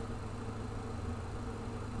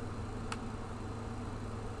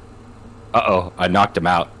 Uh-oh, I knocked him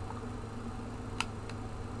out.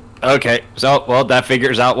 Okay, so, well, that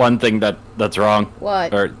figures out one thing that's wrong.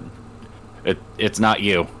 What? Or, It's not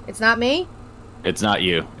you. It's not me? It's not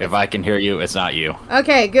you. If I can hear you, it's not you.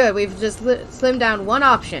 Okay, good. We've just slimmed down one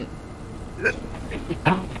option.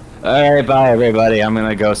 Alright, bye everybody. I'm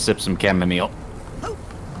gonna go sip some chamomile.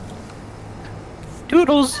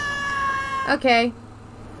 Toodles! Okay.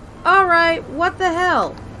 Alright, what the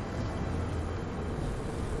hell?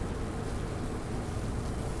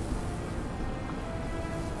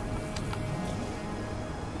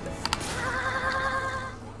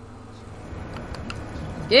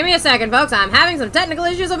 Give me a second, folks. I'm having some technical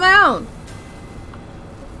issues of my own.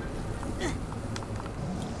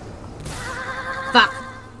 Fuck.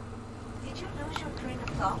 Did you lose your train of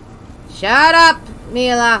thought? Shut up,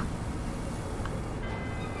 Mila.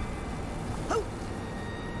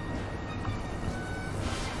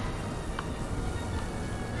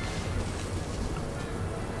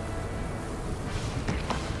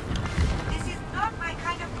 This is not my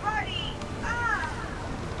kind of party.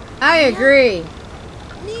 I agree.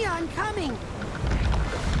 Mia, I'm coming.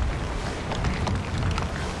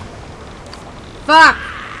 Fuck.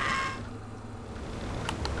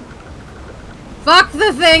 Fuck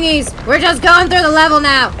the thingies. We're just going through the level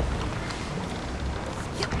now.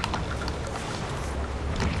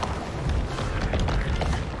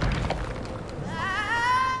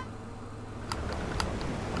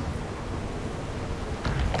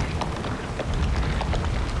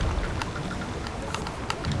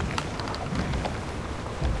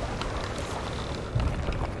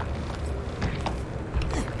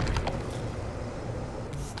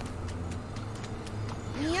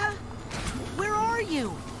 Mia? Where are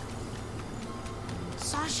you?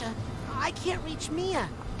 Sasha, I can't reach Mia.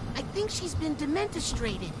 I think she's been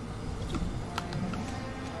dementostrated.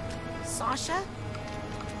 Sasha?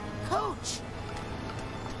 Coach?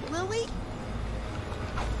 Lily?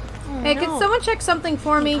 Oh, Hey, no. can someone check something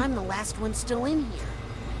for I think me? I'm the last one still in here.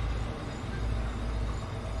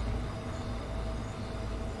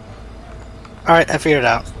 Alright, I figured it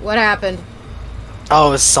out. What happened? Oh,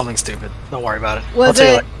 it was something stupid. Don't worry about it. I'll Was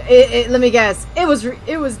tell you it, later. let me guess. It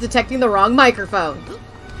was detecting the wrong microphone.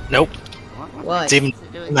 Nope. What? It's even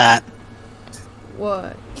that.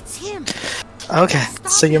 What? It's him. Okay,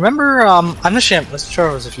 so you remember, I'm not sure if it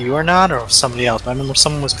was if you or not, or somebody else, but I remember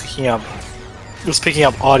someone was picking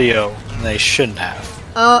up audio and they shouldn't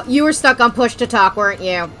have. You were stuck on push to talk, weren't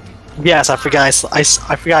you? Yes, I forgot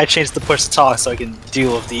I changed the push to talk so I can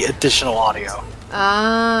deal with the additional audio.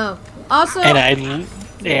 Oh. Also, And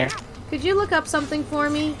yeah. could you look up something for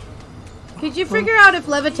me? Could you figure out if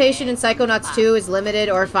levitation in Psychonauts 2 is limited,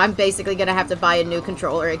 or if I'm basically gonna have to buy a new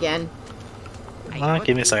controller again?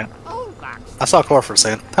 Give me a second. I saw Core for a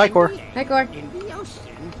second. Hi, Core. Hi, Core. In the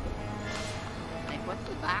ocean. I put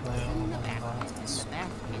the box in the basket, and the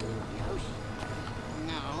basket in the ocean.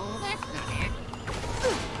 No, that's not it.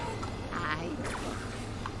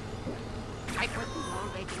 I put the roll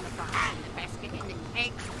bait in the box and the basket in the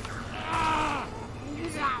egg.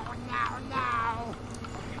 No.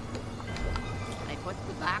 I put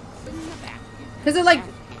the box in the basket. Because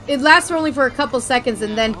it lasts only for a couple seconds,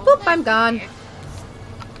 and then, boop, I'm gone.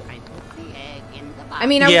 I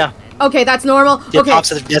mean, yeah. Okay, that's normal. Yeah, Okay.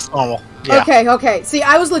 that's normal. Yeah. Okay. See,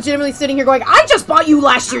 I was legitimately sitting here going, I just bought you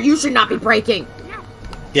last year. You should not be breaking.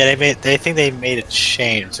 Yeah, they think they made a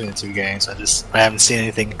change between the two games. I haven't seen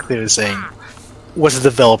anything clearly saying what's the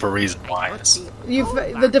developer reason why.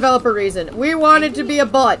 The developer reason. We wanted to be a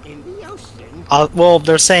butt. Well,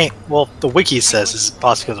 they're saying, the wiki says it's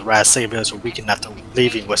possibly because of Raz Sabios are weak enough to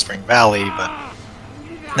leaving Whispering Valley, but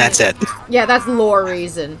that's it. Yeah, that's lore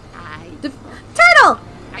reason. Turtle!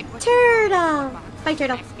 Turtle! Bye,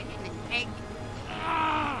 Turtle.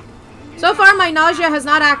 So far, my nausea has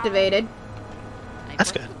not activated.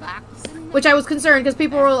 That's good. Which I was concerned, because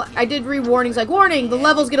people were... I did read warnings like, warning, the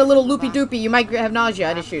levels get a little loopy-doopy. You might have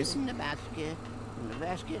nausea issues. In the basket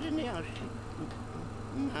in the ocean.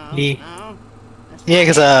 Yeah,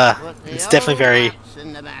 because it's definitely very...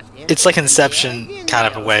 It's like Inception kind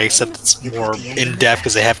of a way, except it's more in-depth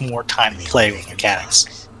because they have more time to play with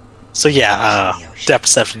mechanics. So yeah, depth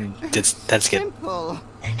perception tends to get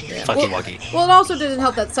fucking wuggy. Well, it also didn't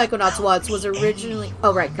help that Psychonauts Which was originally...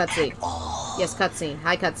 Oh, right, cutscene. Yes, cutscene.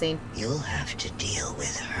 Hi, cutscene. You'll have to deal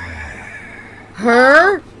with her.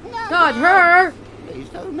 Her? God, her! Please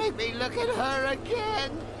don't make me look at her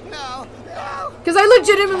again. No. Because I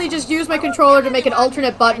legitimately just used my controller to make an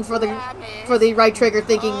alternate button for the right trigger,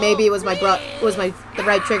 thinking maybe it was the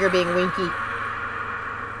right trigger being winky.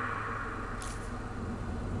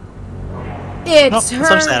 It's her.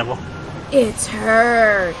 That's understandable. It's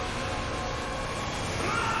her.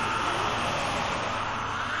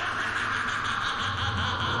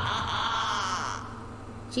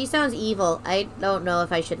 She sounds evil. I don't know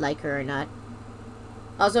if I should like her or not.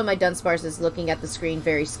 Also, my Dunsparce is looking at the screen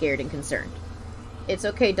very scared and concerned. It's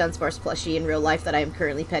okay, Dunsparce plushie in real life that I am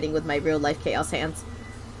currently petting with my real-life Chaos hands.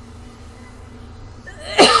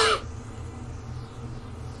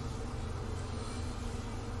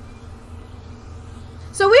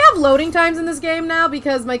 So we have loading times in this game now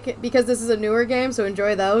because this is a newer game, so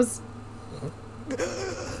enjoy those.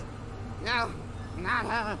 No, not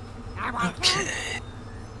her. I want her.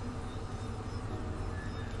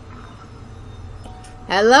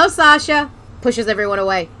 Hello, Sasha. Pushes everyone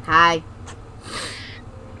away. Hi.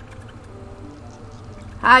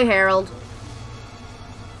 Hi, Harold.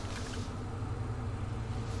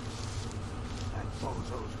 That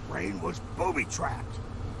bozo's brain was booby-trapped.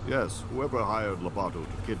 Yes, whoever hired Lobato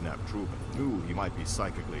to kidnap Truman knew he might be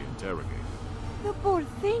psychically interrogated. The poor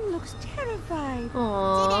thing looks terrified.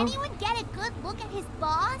 Did anyone get a good look at his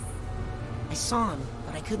boss? I saw him,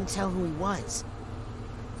 but I couldn't tell who he was.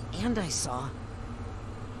 And I saw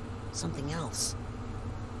something else.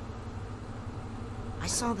 I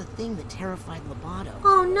saw the thing that terrified Lobato.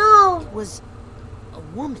 Oh no! It was a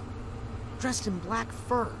woman, dressed in black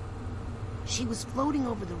fur. She was floating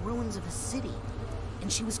over the ruins of a city,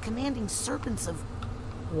 and she was commanding serpents of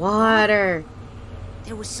water.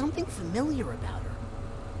 There was something familiar about her.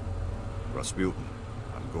 Rasputin,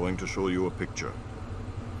 I'm going to show you a picture.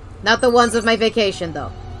 Not the ones of my vacation,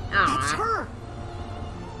 though. That's her!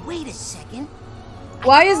 Wait a second.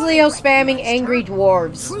 Why is Leo spamming angry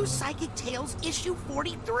dwarves? True Psychic Tales issue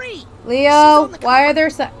 43. Leo, why are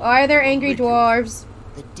there angry dwarves?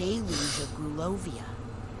 The Deluge of Grulovia.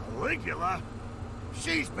 Caligula?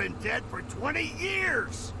 She's been dead for 20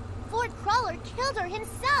 years. Ford Crawler killed her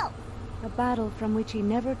himself. A battle from which he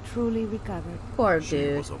never truly recovered. Poor She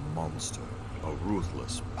dude. was a monster, a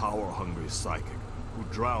ruthless, power-hungry psychic who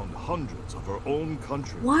drowned hundreds of her own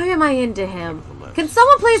country. Why am I into him? Can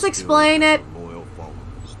someone please explain it? Loyal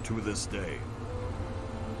followers to this day.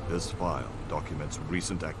 This file documents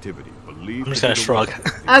recent activity believed. I'm just gonna shrug.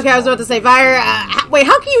 Okay, I was about to say, Fire. Wait,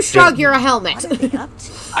 how can you shrug? You're a helmet.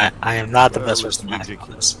 I am not the best person to ask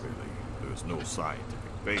about this. There's no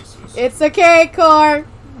scientific basis. It's okay, Core.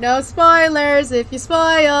 No spoilers. If you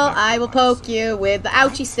spoil, I will poke you with the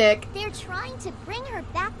ouchie stick. They're trying to bring her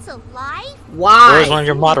back to life? Why? Or as one of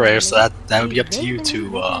your moderators, so that would be up to you to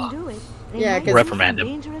reprimand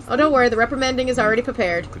him. Oh, don't worry. The reprimanding is already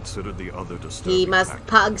prepared. Consider the other He must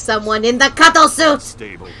pug someone in the cuddle suit.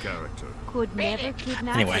 Stable character. Could never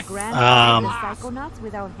kidnap Anyway, the Psychonauts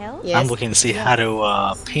without help? I'm looking to see how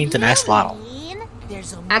to paint an axolotl.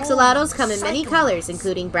 Axolotls come in many colors,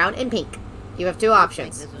 including brown and pink. You have two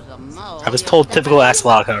options. I was told typical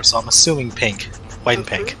axolotl color, so I'm assuming pink. White and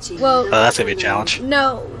pink. Well, that's gonna be a challenge.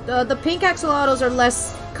 No, the pink axolotls are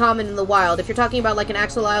less common in the wild. If you're talking about like an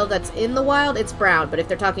axolotl that's in the wild, it's brown. But if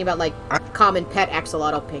they're talking about like common pet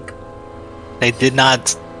axolotl, pink. They did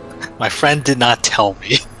not. My friend did not tell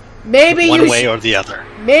me. Maybe one way or the other.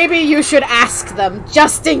 Maybe you should ask them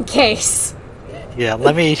just in case. Yeah,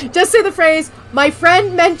 let me. Just say the phrase, "My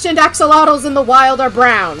friend mentioned axolotls in the wild are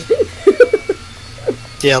brown."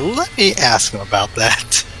 Yeah, let me ask him about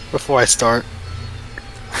that before I start.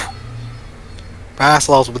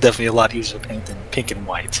 Axolotls would definitely be a lot easier to paint than pink and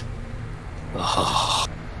white. Oh.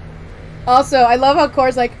 Also, I love how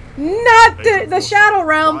Core's like, not the Shadow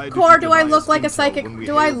Realm. Core, do I look like a psychic?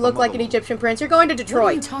 Do I look like an Egyptian prince? You're going to Detroit.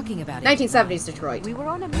 What are you talking about? 1970s Detroit. We were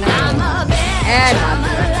on a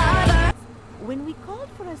and when we called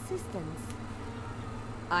for assistance.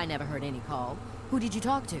 I never heard any call. Who did you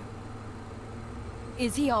talk to?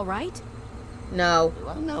 Is he all right? No. We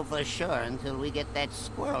won't know for sure until we get that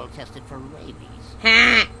squirrel tested for rabies.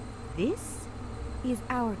 This is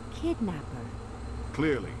our kidnapper.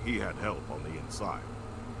 Clearly, he had help on the inside.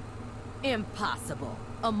 Impossible.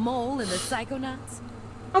 A mole in the Psychonauts?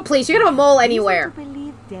 Oh, please, you can have a mole anywhere. I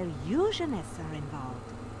believe delusionists are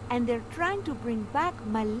involved, and they're trying to bring back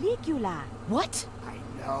Maligula. What? I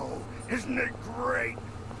know. Isn't it great?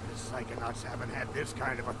 The Psychonauts haven't had this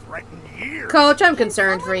kind of a threat in years. Coach, I'm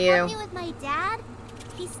concerned for you. Help me with my dad?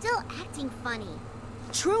 He's still acting funny.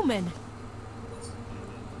 Truman!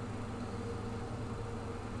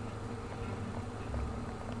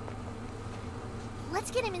 Let's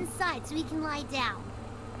get him inside so he can lie down.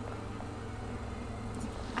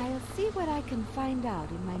 I'll see what I can find out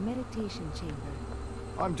in my meditation chamber.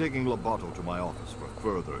 I'm taking Lobato to my office for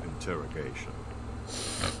further interrogation.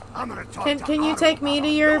 I'm gonna talk Can you take me to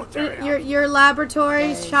your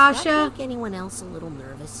laboratory, Sasha? Does that make anyone else a little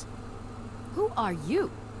nervous? Who are you?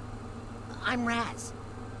 I'm Raz.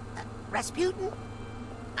 Rasputin?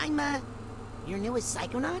 I'm, your newest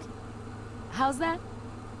Psychonaut? How's that?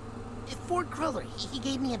 Ford Cruller, he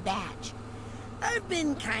gave me a badge. I've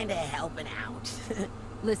been kinda helping out.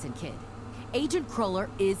 Listen, kid. Agent Cruller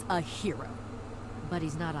is a hero. But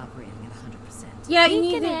he's not operating at 100%. Yeah,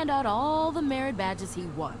 he can hand out all the merit badges he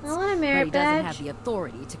wants. I want a merit but he doesn't badge. have the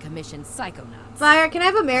authority to commission Psychonauts. Fire, can I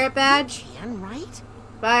have a merit badge? Can, right?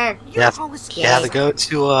 Fire. You have to go to,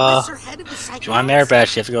 if you want a merit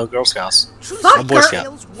badge, you have to go to Girl Scouts. Fuck Or Boy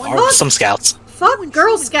Scouts. Or some Scouts. Fuck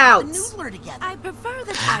Girl Scouts. I prefer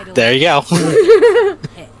the title. There you go.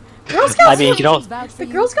 Girl Scouts. I mean, you know, the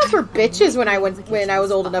Girl Scouts were bitches when I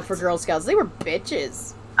was old enough for Girl Scouts. They were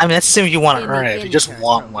bitches. I mean, that's assuming you want to earn it. If you just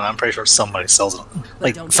want one, I'm pretty sure somebody sells it.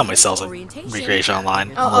 Like, somebody sells it. Recreation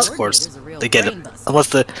Online. Unless, of course, they get it. Unless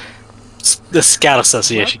the Scout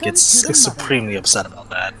Association gets supremely upset about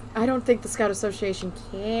that. I don't think the Scout Association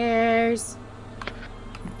cares.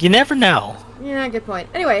 You never know. Yeah, good point.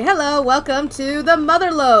 Anyway, hello, welcome to the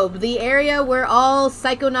Mother Lobe, the area where all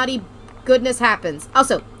Psychonauty goodness happens.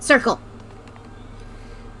 Also, circle.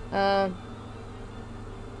 Hold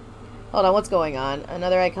on, what's going on?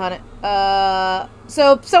 Another iconic...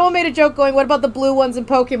 So, someone made a joke going, what about the blue ones in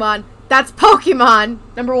Pokemon? That's Pokemon,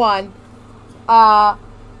 number one.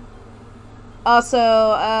 Also,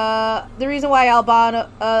 the reason why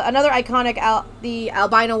another iconic, the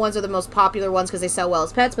albino ones are the most popular ones because they sell well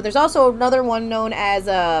as pets, but there's also another one known as,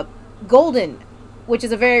 Golden, which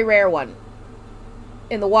is a very rare one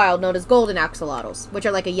in the wild, known as Golden Axolotls, which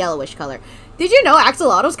are like a yellowish color. Did you know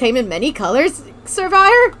Axolotls came in many colors,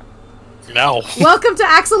 Survivor? No. Welcome to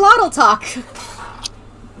Axolotl Talk.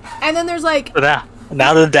 And then there's like... Now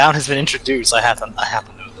that the down has been introduced, I have to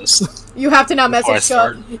know this. You have to now message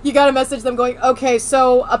them. You gotta message them going, okay,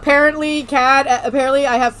 so apparently, apparently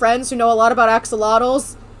I have friends who know a lot about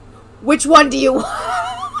axolotls. Which one do you want?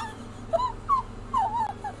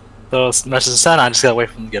 So, message sent, I just gotta wait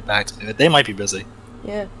for them to get back to me. They might be busy.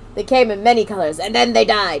 Yeah. They came in many colors, and then they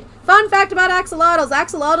died. Fun fact about axolotls.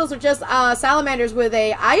 Axolotls are just salamanders with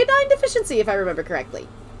a iodine deficiency, if I remember correctly.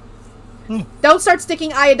 Don't start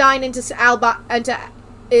sticking iodine into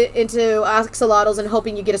axolotls and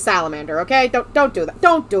hoping you get a salamander, okay? Don't do that.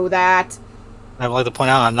 Don't do that. I would like to point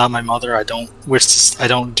out, I'm not my mother. I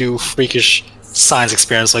don't do freakish science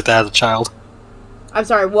experiments like that as a child. I'm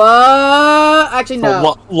sorry, what? Actually, no.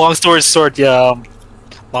 Well, long story short, long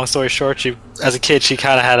story short, as a kid, she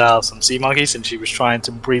kind of had some sea monkeys, and she was trying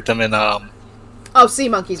to breed them in, Oh, sea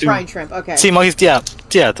monkeys, brine shrimp, okay. Sea monkeys, yeah,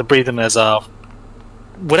 to breed them as,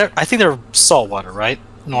 whatever, I think they're saltwater, right?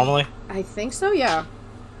 Normally? I think so, yeah.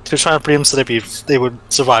 She was trying to breed them so they would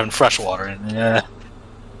survive in freshwater, and and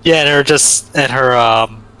her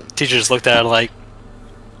teacher just looked at her like,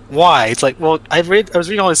 why? It's like, well, I was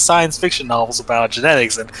reading all these science fiction novels about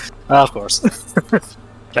genetics, and of course,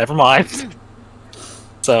 never mind.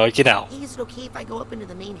 So, you know. Hey, is it okay if I go up into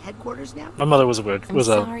the main headquarters now? My mother was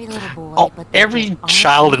sorry, little boy, but every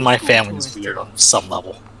child in my family is weird on some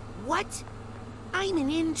level. What? I'm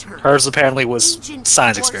an intern. Hers apparently was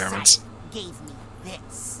science experiments. Gave me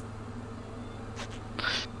this.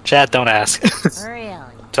 Chad, don't ask. Really?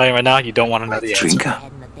 I'm telling you right now, you don't want to know the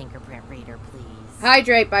answer.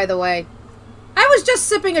 Hydrate, by the way. I was just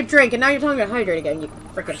sipping a drink, and now you're telling me to hydrate again, you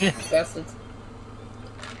freaking bastards.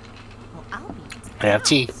 I have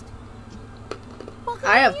tea.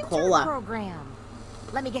 I have cola. Program.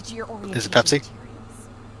 Let me get you your orientation. Is it Pepsi?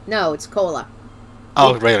 No, it's cola.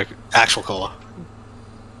 Oh, regular, actual cola.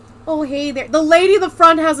 Oh, hey there. The lady in the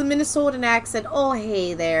front has a Minnesotan accent. Oh,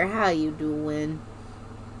 hey there. How you doing?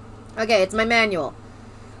 Okay, it's my manual.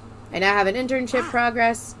 I now have an internship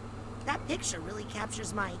progress. That picture really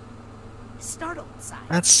captures my startled side.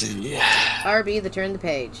 Let's see. RB, turn the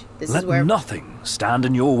page. This Let is where nothing stand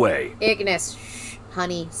in your way. Ignis, shh,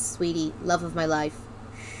 honey, sweetie, love of my life.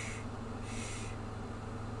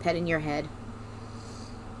 Pet in your head.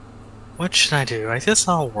 What should I do? I guess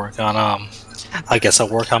I'll work on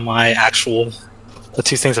my the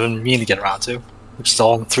two things I've been meaning to get around to, which is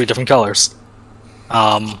all in 3 different colors.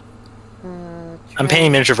 I'm painting a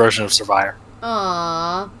miniature version of Survivor.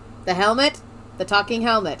 Aww. The helmet? The talking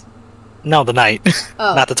helmet. No, the knight.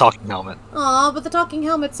 Oh. Not the talking helmet. Aw, but the talking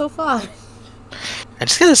helmet's so fun. I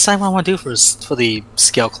just gotta decide what I want to do for the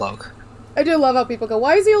scale cloak. I do love how people go,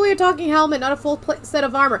 why is he only a talking helmet, not a full set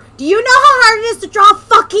of armor? Do you know how hard it is to draw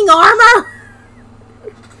fucking armor?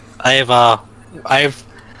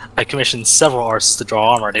 I commissioned several artists to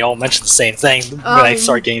draw armor. They all mention the same thing when I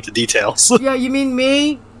start getting into details. Yeah, you mean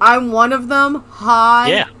me? I'm one of them? Hi.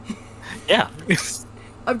 Yeah. Yeah.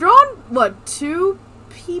 I've drawn, what, 2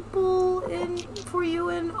 people for you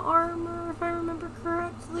in armor, if I remember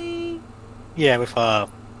correctly? Yeah, with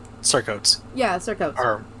surcoats. Yeah, surcoats.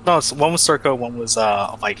 No, one was surcoat, one was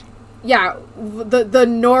Viking. Yeah, the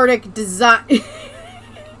Nordic design.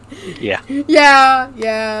 Yeah.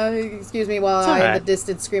 Yeah. Excuse me while I in right. the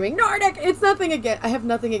distance screaming Nordic. It's nothing against. I have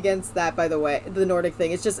nothing against that, by the way. The Nordic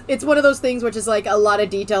thing. It's just it's one of those things which is like a lot of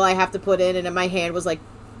detail I have to put in, and my hand was like,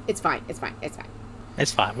 it's fine. It's fine. It's fine.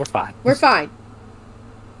 It's fine. We're fine. We're fine.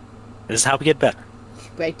 This is how we get better.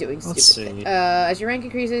 By doing Let's stupid see. as your rank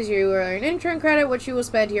increases, you earn intern credit, which you will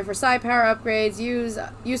spend here for psi power upgrades.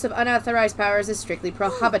 Use of unauthorized powers is strictly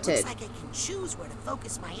prohibited. Looks like I can choose where to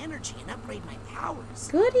focus my energy and upgrade my powers.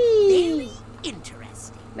 Goody. Very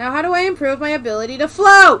interesting. Now, how do I improve my ability to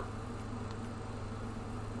float?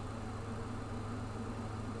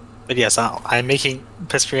 But yes, I'm making,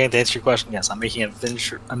 to answer your question, yes, I'm making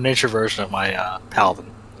a miniature version of my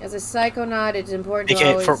paladin. As a Psychonaut, it's important to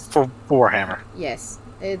AKA always... for Warhammer. Yes.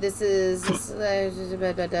 This is...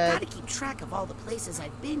 Gotta keep track of all the places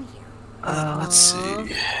I've been here. Let's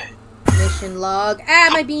see. Mission log. Ah,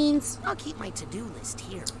 my beans! I'll keep my to-do list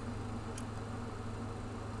here.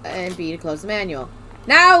 And B to close the manual.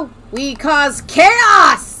 Now, we cause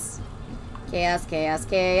chaos! Chaos, chaos,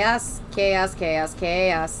 chaos. Chaos, chaos,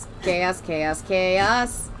 chaos. Chaos, chaos,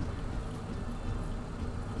 chaos.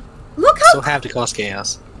 Look how... Still have to cause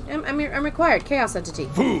chaos. I'm required. Chaos entity.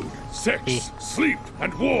 Food, sex, sleep,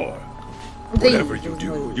 and war. Whatever you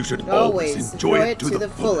do, you should always enjoy it to the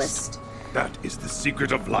fullest. That is the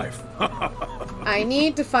secret of life. I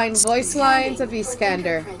need to find voice lines of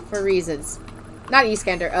Iskander for reasons. Not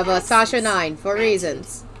Iskander, of Sasha 9 for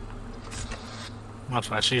reasons. Not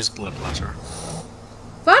fine, she's blood blusher.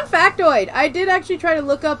 Fun factoid! I did actually try to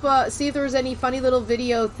look up, see if there was any funny little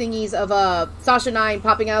video thingies of Sasha 9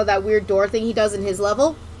 popping out of that weird door thing he does in his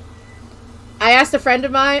level. I asked a friend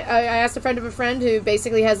of mine, I asked a friend of a friend who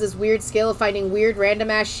basically has this weird skill of finding weird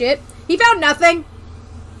random ass shit. He found nothing!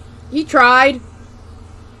 He tried.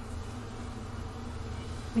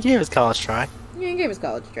 He gave his college try. Yeah, he gave his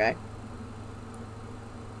college a try.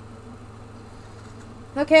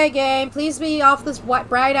 Okay, game, please be off this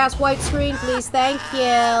bright-ass white screen, please. Thank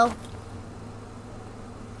you.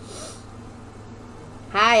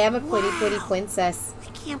 Hi, I'm a pretty princess.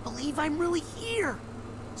 I can't believe I'm really here.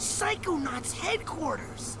 Psychonauts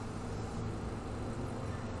headquarters.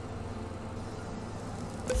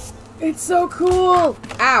 It's so cool.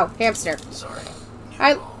 Ow, hamster. Sorry.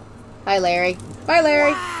 Hi, Larry. Bye,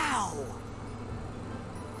 Larry. Wow.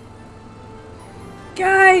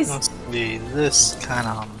 Guys. Let's see, this kind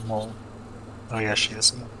of mole. Oh yeah, she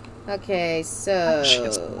is. Okay, so She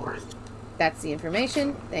gets more. that's the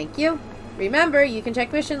information. Thank you. Remember, you can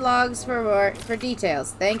check mission logs for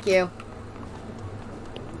details. Thank you.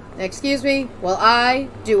 Excuse me while I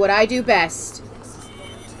do what I do best.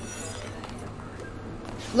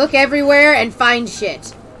 Look everywhere and find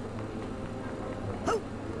shit.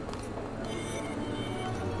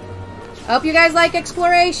 Hope you guys like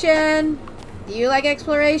exploration. Do you like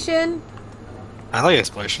exploration? I like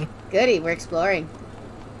exploration. Goody, we're exploring.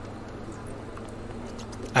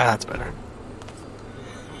 Ah, that's better.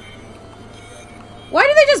 Why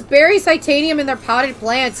do they just bury Titanium in their potted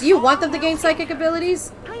plants? You want them to gain psychic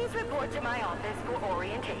abilities? Please report to my office for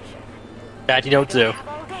orientation. Dad, you know what to do.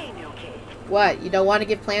 What? You don't want to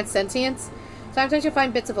give plants sentience? Sometimes you'll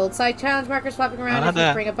find bits of old site challenge markers flopping around. If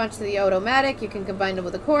you bring a bunch to the automatic, you can combine them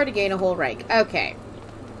with a core to gain a whole rank. Okay.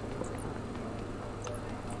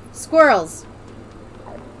 Squirrels.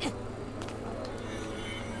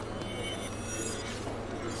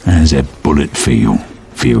 How's that bullet feel?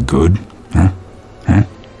 Feel good? Huh? Huh?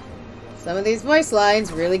 Some of these voice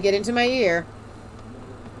lines really get into my ear.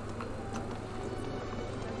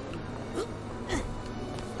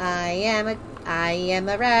 I am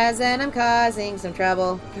a Raz and I'm causing some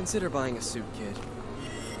trouble. Consider buying a suit, kid.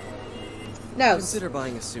 No. Consider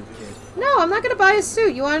buying a suit, kid. No, I'm not gonna buy a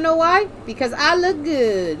suit. You wanna know why? Because I look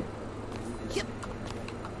good. Yep.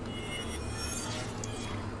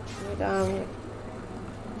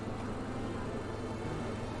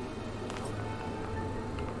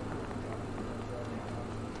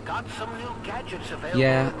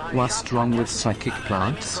 Yeah, what's wrong with psychic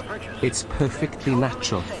plants? It's perfectly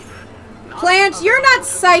natural. Plant, you're not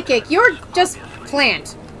psychic. You're just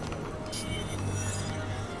plant.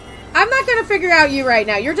 I'm not gonna figure out you right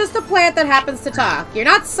now. You're just a plant that happens to talk. You're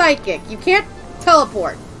not psychic. You can't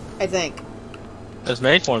teleport, I think. There's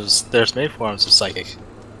many forms of psychic.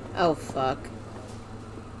 Oh fuck.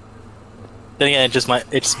 Then again, it just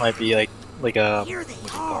might be like a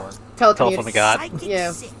telephone to God.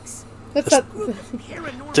 Yeah.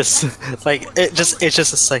 Just like it's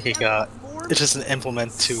just a psychic. It's just an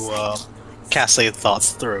implement to cascade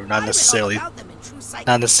thoughts through, not necessarily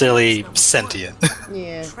sentient.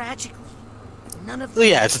 Yeah. Tragically, None of Oh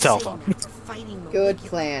yeah, it's a telephone. Good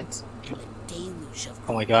plant.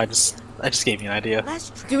 Oh my god, I just gave you an idea.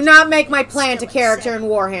 Do not make my plant a character in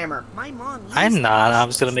Warhammer. I'm not. I'm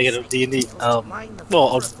just gonna make it a D&D, well,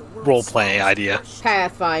 a role-play idea.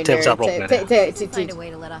 Pathfinder. Tabletop role-play. Find a way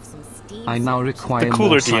to let off some steam. I now require The cooler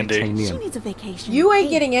more D&D. She titanium. needs a vacation. You ain't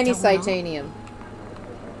getting any titanium.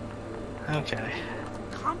 Okay.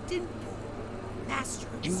 Compton, master.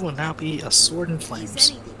 You will now be a sword in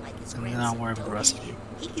flames. And then I'll worry about the rest of you.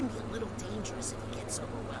 He can be a little dangerous if he gets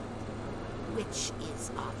overwhelmed, which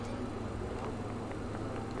is often.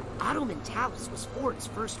 Otto Mentalis was Ford's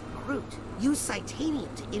first recruit. Used Titanium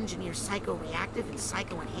to engineer psychoreactive and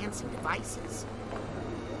psycho-enhancing devices.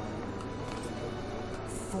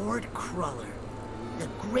 Ford Cruller, the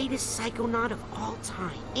greatest psychonaut of all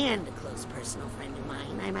time, and a close personal friend of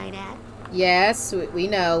mine, I might add. Yes, we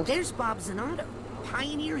know. There's Bob Zanotto,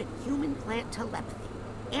 pioneer in human-plant telepathy.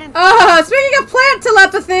 And speaking of plant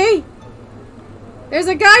telepathy, there's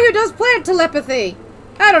a guy who does plant telepathy.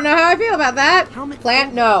 I don't know how I feel about that.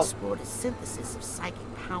 Plant, no. Explored a synthesis of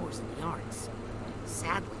psychic powers in the arts.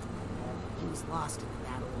 Sadly, he was lost in the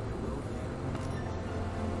battle of Beloved.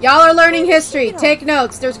 Y'all are learning history. Take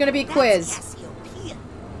notes. There's going to be a quiz. Cassiopeia,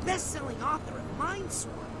 best-selling author of Mind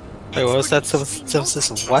Swarm. Wait, what was that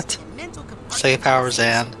synthesis of what? Psychic powers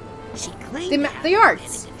and... The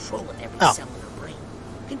arts. Control of every Oh. cell in her brain,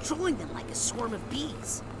 controlling them like a swarm of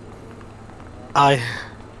bees. Are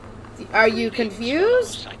you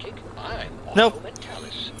confused? Nope.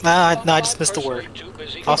 No, I just missed the word.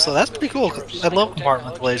 Also, that's pretty cool. I love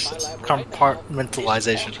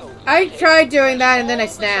compartmentalization. I tried doing that and then I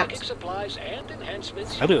snapped.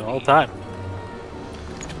 I do it all the time.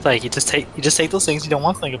 It's like you just take those things you don't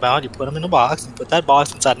want to think about, you put them in a box, you put that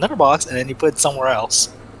box inside another box, and then you put it somewhere else.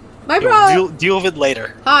 My problem. Deal with it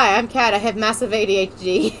later. Hi, I'm Kat. I have massive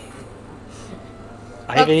ADHD.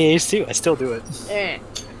 I have ADHD too. I still do it. Eh.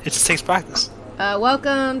 It just takes practice.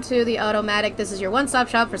 Welcome to the Automatic. This is your one-stop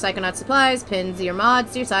shop for Psychonaut supplies, pins, your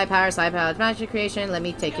mods, your side power, magic creation. Let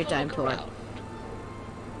me take your time tour.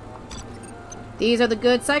 These are the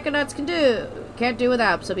good Psychonauts can't do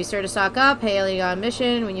without, so be sure to stock up. Hailing on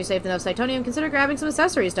mission. When you save enough Cytonium, consider grabbing some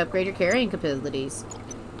accessories to upgrade your carrying capabilities.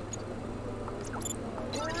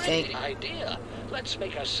 Great idea. Let's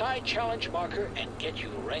make a side challenge marker and get you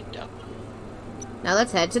ranked up. Now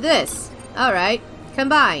let's head to this. Alright,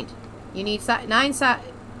 combined. You need 9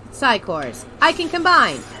 side cores. I can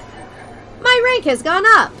combine. My rank has gone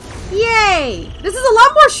up. Yay! This is a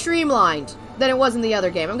lot more streamlined than it was in the other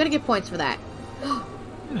game. I'm gonna get points for that.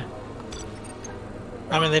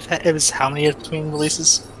 I mean, it was how many between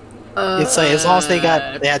releases? It's like as long as they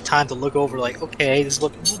had time to look over, like, okay, this is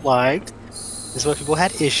what people liked, this is what people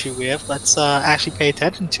had issue with. Let's actually pay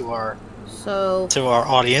attention to our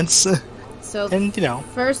audience. So, and you know,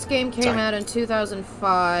 first game came out in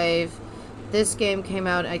 2005. This game came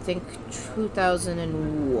out, I think,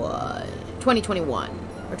 2021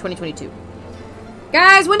 or 2022.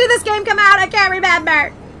 Guys, when did this game come out? I can't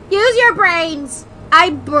remember. Use your brains.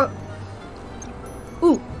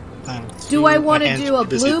 Ooh. Do I want to do a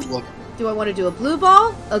blue? Do I want to do a blue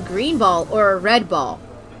ball, a green ball, or a red ball?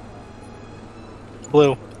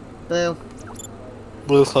 Blue. Blue.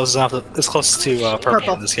 Blue closes enough. It's close to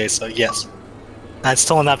purple in this case, so yes. It's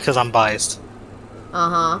still not because I'm biased.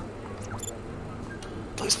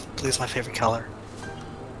 Blue's my favorite color.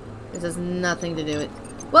 This has nothing to do with.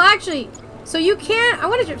 Well, actually, so you can't. I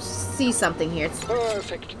want to just see something here. It's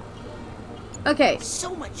perfect. Okay.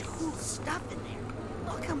 So much cool stuff in there.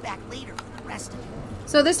 I'll come back later for the rest of it.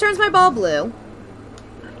 So this turns my ball blue.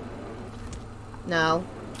 No.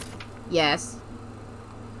 Yes.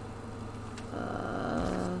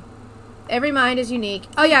 Every mind is unique.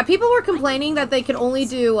 Oh yeah, people were complaining that they could only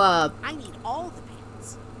do, I need all the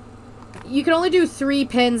pins. You can only do 3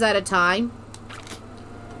 pins at a time.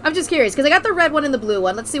 I'm just curious, because I got the red one and the blue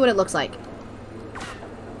one. Let's see what it looks like.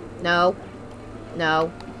 No.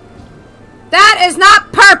 No. That is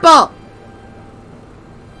not purple!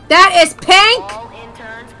 That is pink! All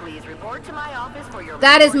interns, please report to my office for your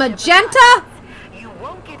that is magenta! You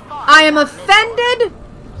won't get far. I am offended!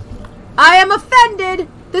 I am offended!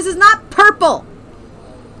 This is not purple!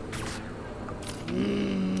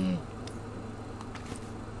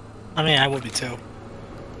 I mean, I would be too.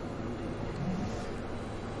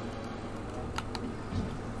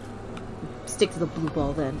 Stick to the blue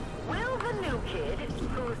ball then. Will the new kid,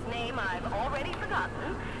 whose name I've already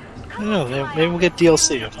forgotten, I don't know, maybe we'll get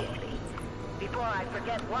DLC or something. before I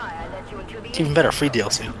forget why I let you into the It's even better, free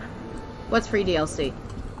DLC. What's free DLC?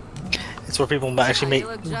 It's where people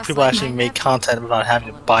actually make content without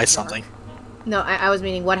having to buy something. No, I was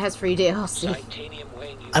meaning what has free DLC.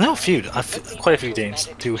 I know a few. Quite a few games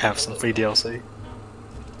do have some free DLC,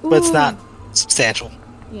 but it's not substantial.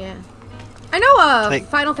 Yeah, I know.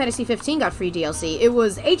 Final Fantasy 15 got free DLC. It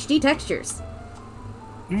was HD textures.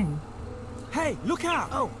 Hey, look out!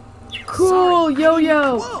 Oh, cool,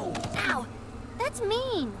 yo-yo. Whoa! Ow, that's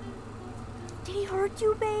mean. Did he hurt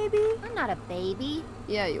you, baby? I'm not a baby.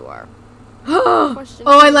 Yeah, you are. Oh,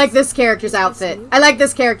 I like this character's outfit. I like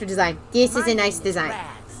this character design. This is a nice design.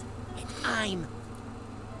 I'm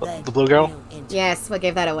the blue girl? Yes, what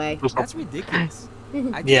gave that away? That's ridiculous.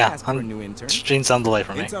 I Yeah, ask for a new intern. Streams on delay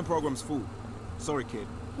for me. Intern program's full. Sorry, kid.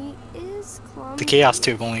 He is clumsy. The Chaos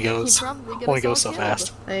Tube only goes so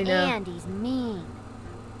fast. I know. And he's mean.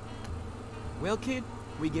 Well, kid,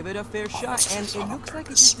 we give it a fair shot, and it looks like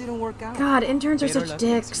it just didn't work out. God, interns are such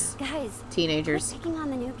dicks. Guys, teenagers. Picking on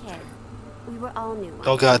the new kid. We were all new.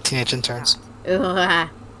 Oh god, teenage interns. Ugh.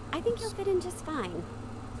 I think he'll fit in just fine.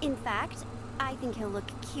 In fact, I think he'll look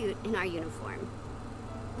cute in our uniform.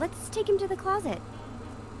 Let's take him to the closet.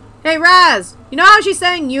 Hey, Raz! You know how she's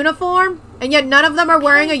saying uniform? And yet none of them are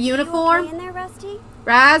wearing a uniform? You okay in there, Rusty?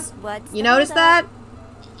 Raz? What's you noticed that?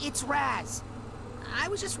 It's Raz. I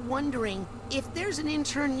was just wondering if there's an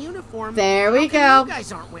intern uniform. There we go. You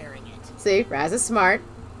guys aren't wearing it. See, Raz is smart.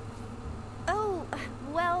 Oh,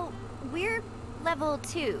 well, we're level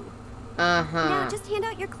 2. Uh-huh. Now just hand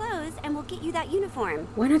out your clothes and we'll get you that uniform.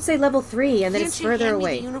 Why not say level 3 and then it's further Can't you hand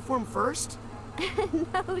away? me the uniform first?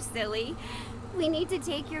 No, silly. We need to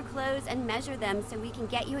take your clothes and measure them so we can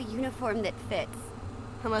get you a uniform that fits.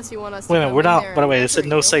 Unless you want us to Wait a minute, we're not. By the way, it said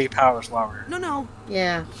no psychic powers while we're. No.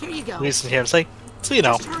 Yeah. Here you go. Using here, it's like, so you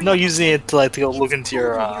know, no using it to like to go look into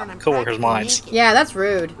your coworkers' minds. Yeah, that's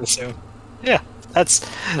rude. Assume. Yeah, that's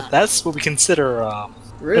what we consider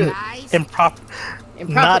rude, improper,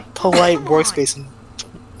 not polite workspace and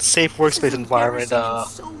safe workspace environment.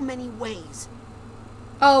 So many ways.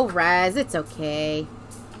 Oh, Raz, it's okay.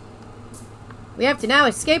 We have to now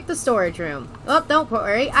escape the storage room. Oh, don't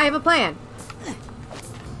worry, I have a plan.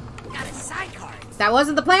 Got a sidecard. That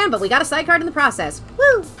wasn't the plan, but we got a sidecard in the process.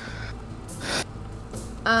 Woo!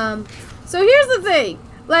 So here's the thing.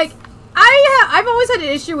 Like, I've always had an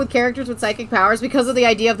issue with characters with psychic powers because of the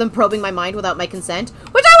idea of them probing my mind without my consent,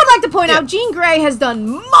 which I would like to point out Jean Grey has done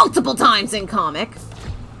multiple times in comic.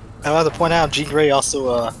 I want to point out Jean Grey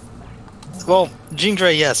also, well, Jean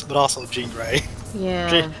Grey, yes, but also Jean Grey.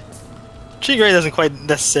 Yeah. Jean Grey doesn't quite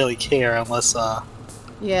necessarily care unless,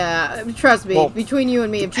 yeah, trust me, well, between you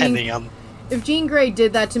and me, if Jean Grey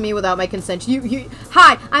did that to me without my consent,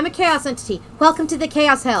 Hi, I'm a chaos entity. Welcome to the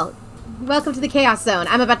chaos hell. Welcome to the chaos zone.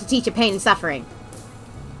 I'm about to teach you pain and suffering.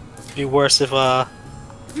 It'd be worse if, that's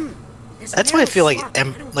why I feel like,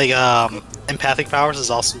 empathic powers is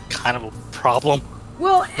also kind of a problem.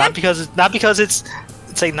 Well, not because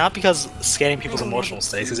it's like not because scanning people's emotional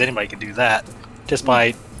states, because anybody can do that, just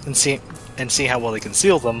by seeing how well they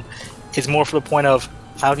conceal them. It's more for the point of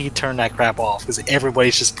how do you turn that crap off? Because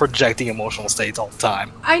everybody's just projecting emotional states all the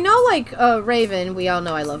time. I know, like Raven. We all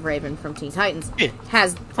know I love Raven from Teen Titans. Yeah.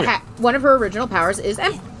 One of her original powers is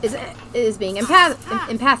being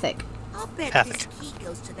empathic. I'll bet this key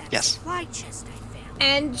goes to that supply chest I found.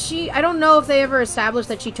 And I don't know if they ever established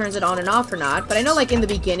that she turns it on and off or not, but I know, like, in the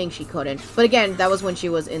beginning she couldn't. But again, that was when she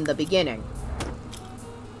was in the beginning.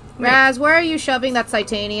 Raz, where are you shoving that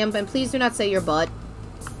titanium? And please do not say your butt.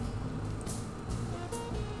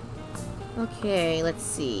 Okay, let's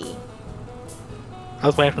see. I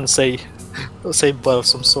was waiting for him to say butt of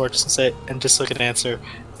some sort, just so I can answer.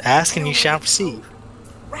 Ask and you shall receive.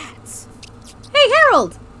 Rats. Hey,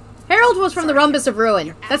 Harold! Harold was from the Rhombus of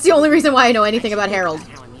Ruin. That's the only reason why I know anything about Harold.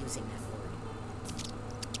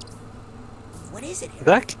 What is it?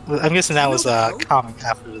 I'm guessing that was a comic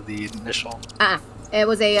after the initial. It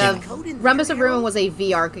was a Rhombus of Ruin was a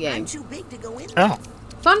VR game. I'm too big to go in. Oh.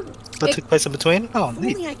 Fun. That took place in between? Oh,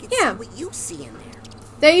 neat. Only I could see what you see in there.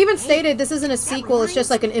 They even stated this isn't a sequel, it's just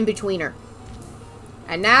like an in-betweener.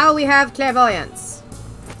 And now we have clairvoyance.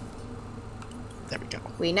 There we go.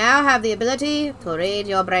 We now have the ability to read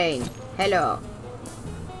your brain. Hello.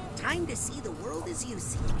 Time to see the world as you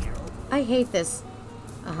see it, Harold. I hate this.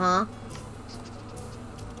 Uh-huh.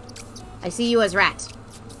 I see you as rat.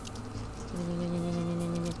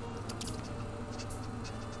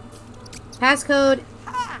 Passcode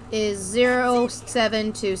is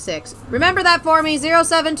 0726. Remember that for me,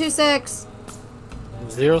 0726.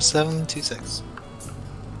 0726.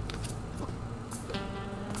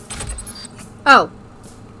 Oh.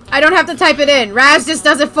 I don't have to type it in. Raz just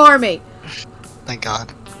does it for me. Thank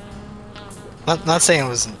God. Not saying it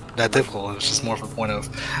was that difficult, it was just more for the point of,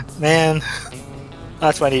 man,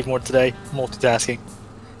 That's what I need more today. Multitasking.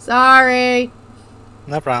 Sorry.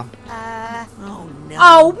 No problem. Oh no.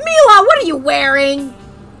 Oh, Mila, what are you wearing?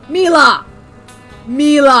 Mila!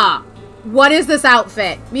 Mila! What is this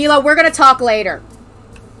outfit? Mila, we're gonna talk later.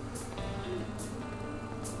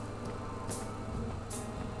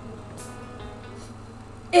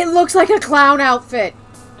 It looks like a clown outfit.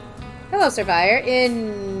 Hello, Survivor.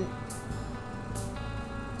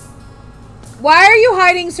 Why are you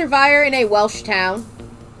hiding Survivor in a Welsh town?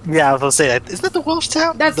 Yeah, I was gonna say that. Isn't that the Welsh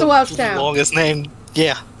town? That's the Welsh town. Longest name.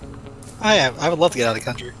 Yeah. I am. I would love to get out of the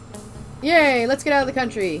country. Yay, let's get out of the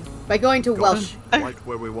country. By going to Welsh. Right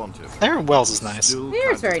where we want it. I heard Wales is nice.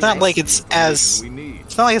 It's very It's not nice. like it's as...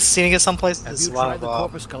 It's not like it's scenic as some places. It's a lot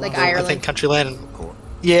of, like I Ireland. think Countryland.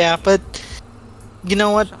 Yeah, but... You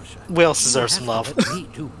know what? Wales deserves some love. Me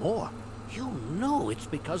do more. You know it's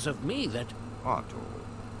because of me that... Otto.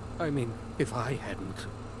 I mean, if I hadn't...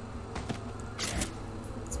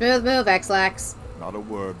 Smooth move, X-Lax. Not a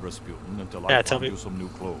word, Rasputin, until Yeah, I tell find me. you some new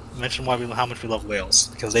clothes. Mention how much we love Wales,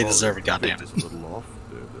 because they deserve it, goddamn. This a little off.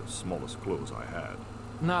 They're the smallest clothes I had.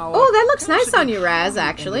 Now, Oh, that looks tell us nice on again you, Raz, how you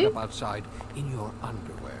actually. ended up outside in your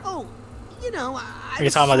underwear. Oh, you know, Are you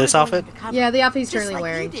talking about this outfit? Yeah, the outfit he's Just currently like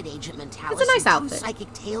wearing. You did, Agent Mentalis, It's a nice in outfit. True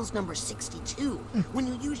Psychic Tales number 62, when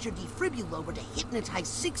you used your defibrillator to hypnotize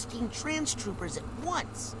 16 trans troopers at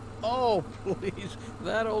once. Oh, please.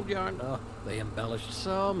 That old yarn. Oh, they embellished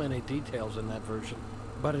so many details in that version.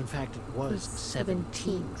 But in fact, it was 17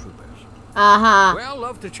 troopers. Uh-huh. Well,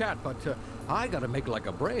 love to chat, but I gotta make like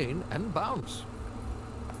a brain and bounce.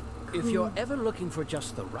 If you're ever looking for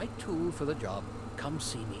just the right tool for the job, come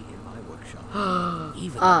see me in my workshop.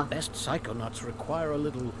 Even the best psychonauts require a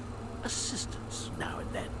little assistance now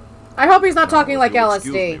and then. I hope he's not talking like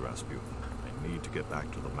Excuse me, LSD. Rasputin. I need to get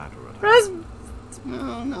back to the matter at hand. Raz,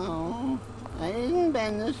 Oh no, I didn't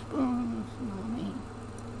bend the spoons, Mommy.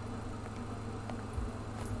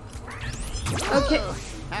 okay.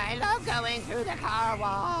 I love going through the car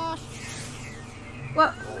wash.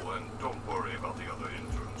 What? Oh, and don't worry about the other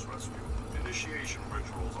interns, Rasputin. Initiation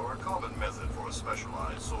rituals are a common method for a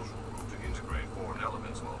specialized social group to integrate foreign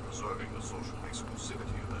elements while preserving the social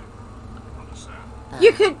exclusivity of their group. Understand?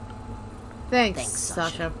 You could... Thanks,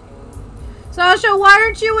 Sasha. Sasha, why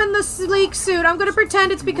aren't you in the sleek suit? I'm gonna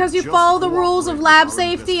pretend it's because you follow the rules of lab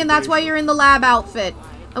safety and that's why you're in the lab outfit.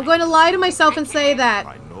 I'm going to lie to myself and say that.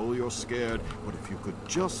 I know you're scared, but if you could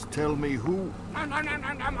just tell me who...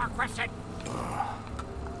 No more question.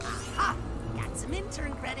 Aha! Got some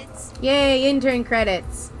intern credits. Yay, intern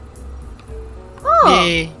credits. Oh.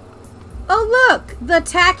 Yay. Oh, look! The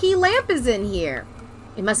tacky lamp is in here.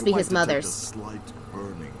 It must be You his might detect mother's. a slight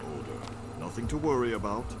burning odor. Nothing to worry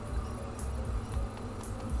about.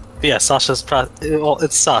 Yeah, Sasha's well,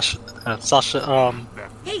 it's Sasha. Sasha,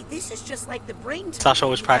 Hey, this is just like the brain. Sasha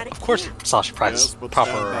always of course, Sasha practices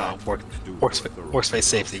proper workspace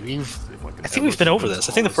safety. I think we've been over this.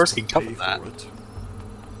 I think the first game covered that.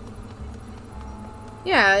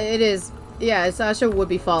 Yeah, it is. Yeah, Sasha would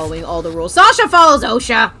be following all the rules. Sasha follows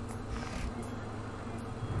OSHA!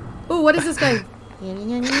 Ooh, what is this guy?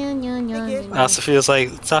 It also feels like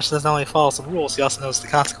Sasha doesn't only follow the rules, he also knows the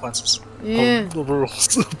consequences of the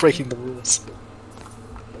rules, breaking the rules.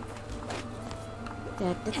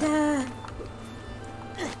 Da, da, da.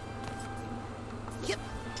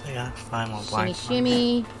 Yeah, fine, more Shimmy, blind.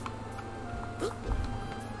 shimmy.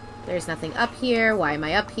 There's nothing up here. Why am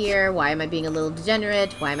I up here? Why am I being a little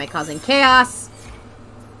degenerate? Why am I causing chaos?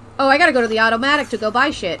 Oh, I gotta go to the automatic to go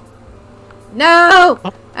buy shit. No!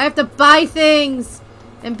 I have to buy things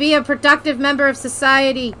and be a productive member of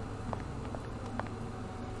society.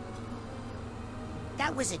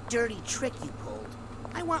 That was a dirty trick you pulled.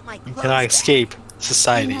 I want my You clothes cannot back. escape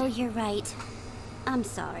society. No, you're right. I'm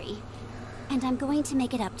sorry. And I'm going to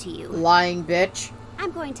make it up to you. Lying bitch.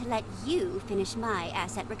 I'm going to let you finish my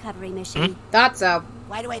asset recovery mission. Thought so.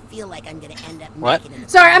 Why do I feel like I'm gonna end up What? naked in the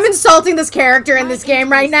Sorry, I'm insulting this character in this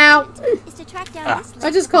game right now. Is to track down this I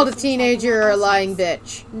just called a teenager a lying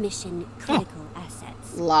bitch. mission critical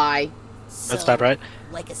assets. Lie. That's bad, right?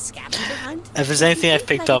 Like a scavenger hunt? If there's anything I've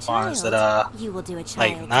picked up on is that, You will do a like,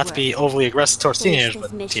 child's not to be overly aggressive towards teenagers, Finish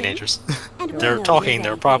this but mission, teenagers. and we'll They're know talking, you're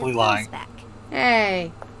they're ready probably for your lying. clothes back.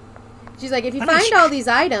 Hey. She's like, if you I find all these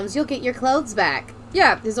items, you'll get your clothes back.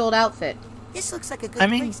 Yeah, his old outfit. This looks like a good I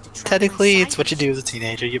mean, place to try technically, my it's what you do as a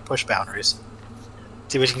teenager. You push boundaries.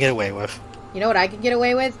 See what you can get away with. You know what I can get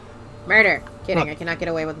away with? Murder. Kidding, Huh. I cannot get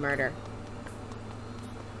away with murder.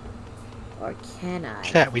 Or can I?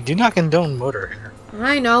 Chat, we do not condone murder here.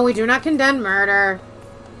 I know, we do not condemn murder.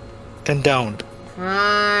 Condoned.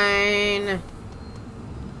 Fine.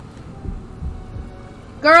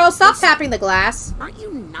 Girl, stop tapping the glass. Aren't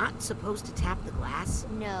you not supposed to tap the glass?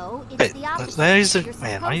 No, it's Wait, the opposite.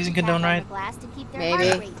 am I using condone right?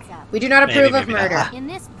 Maybe. We do not approve of maybe murder. not. In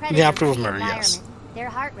this Yeah, approve of murder, yes. their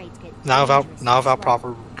heart rates get Now dangerous. without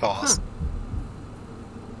proper cause.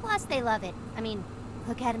 Plus, they love it. I mean,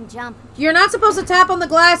 look at him jump. You're not supposed to tap on the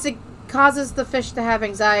glass. It causes the fish to have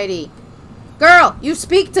anxiety. Girl, you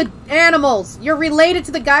speak to animals. You're related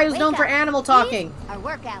to the guy who's known for animal talking. Our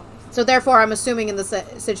work hours. So therefore, I'm assuming in this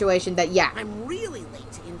situation that, yeah. I'm really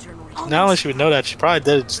late to internal. Not only she would know that, she probably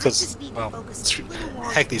did it just because, well,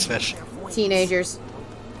 heck these fish. Teenagers.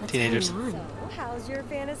 Teenagers. So, how's your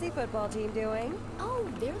fantasy football team doing? Oh,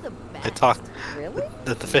 they're the best. They talk. Really?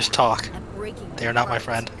 The fish talk. They are not my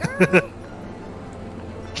friend.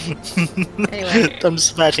 Anyway. I'm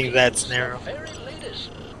just imagining that scenario.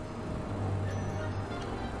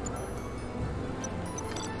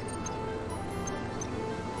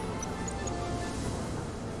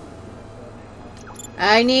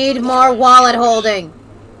 I need more wallet holding.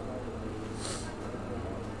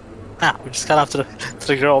 Ah, we just got off to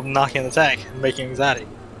the girl knocking on the tank and making anxiety.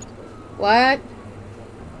 What?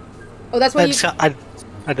 Oh, that's why I just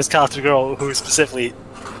got off to the girl who specifically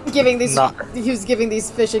giving these who's giving these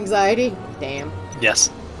fish anxiety. Damn. Yes.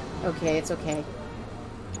 Okay, it's okay.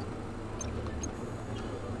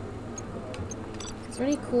 Is there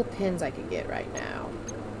any cool pins I could get right now?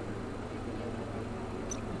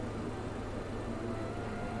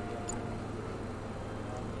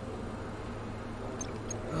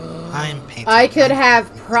 I'm painting. I could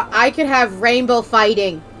have rainbow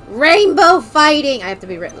fighting. Rainbow fighting. I have to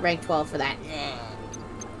be rank 12 for that.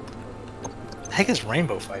 The heck is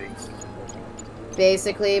rainbow fighting?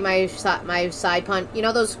 Basically, my side punch. You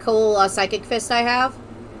know those cool psychic fists I have?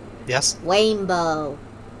 Yes. Rainbow.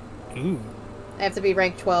 Ooh. I have to be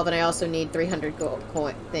rank 12, and I also need 300 gold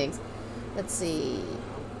coin things. Let's see.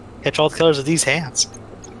 Catch all the killers with these hands.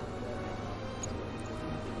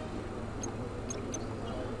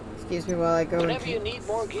 Excuse me while I go. Whenever you need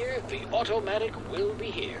more gear, the automatic will be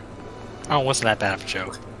here. Oh, wasn't that bad of a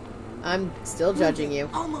joke? I'm still judging you.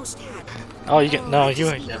 Almost had it. Oh, you get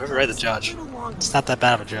you never read the judge. It's not that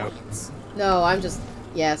bad of a joke. No, I'm just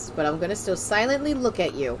but I'm gonna still silently look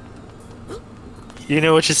at you. You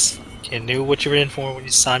knew what you were in for when you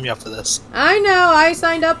signed me up for this. I know. I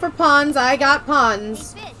signed up for puns. I got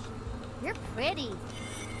puns. Hey, fish, you're pretty.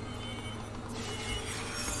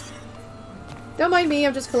 Don't mind me.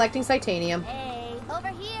 I'm just collecting titanium. Hey, over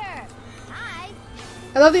here. Hi.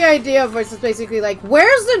 I love the idea of it's basically like,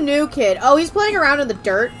 where's the new kid? Oh, he's playing around in the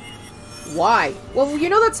dirt. Why? Well, you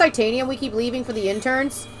know that titanium we keep leaving for the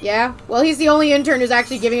interns? Yeah? Well, he's the only intern who's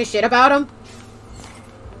actually giving a shit about him.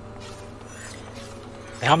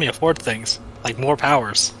 They help me afford things, like more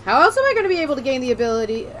powers. How else am I going to be able to gain the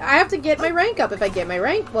ability? I have to get my rank up. If I get my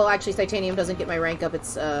rank, well, actually, titanium doesn't get my rank up.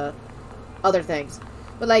 It's other things.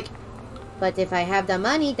 But if I have the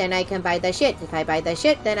money, then I can buy the shit. If I buy the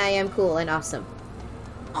shit, then I am cool and awesome.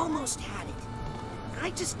 Almost had it. I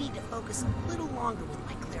just need to focus a little longer with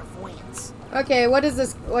my clairvoyance. Okay, what is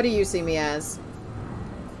this? What do you see me as?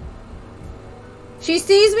 She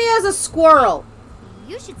sees me as a squirrel.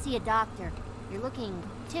 You should see a doctor. You're looking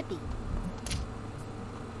tippy.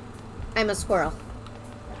 I'm a squirrel.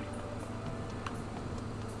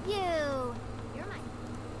 You're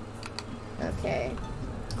my... Okay.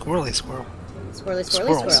 Squirrely squirrel. Squirrely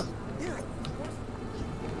Squirrels. squirrel.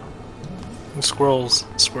 Squirrels.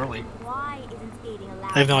 Squirrely. Why isn't skating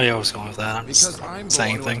allowed? I have no idea where I was going with that. I'm just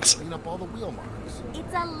saying things. Clean up all the wheel marks.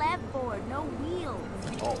 It's a lev board, no wheels.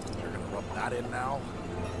 Oh, you're gonna rub that in now?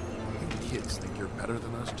 You kids think you're better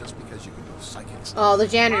than us just because you can do psychic stuff. Oh, the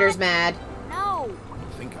janitor's mad. No. You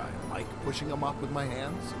think I like pushing them up with my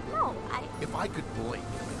hands? No, If I could blink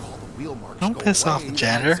and make all the wheel marks Don't go piss away, off the then I'd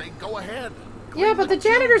janitor. say, go ahead. Yeah, but the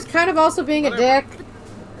janitor's kind of also being a dick.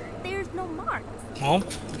 There's no marks. Well,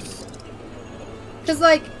 because,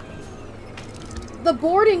 like, the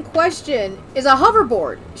board in question is a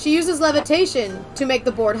hoverboard. She uses levitation to make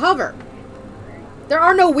the board hover. There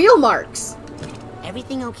are no wheel marks.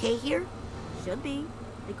 Everything okay here? Should be,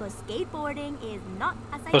 because skateboarding is not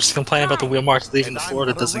a I was just complaining about the wheel marks leaving the floor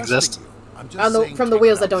that doesn't exist. From the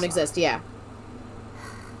wheels that don't exist, yeah.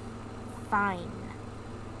 Fine.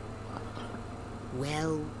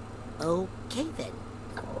 Well, okay then.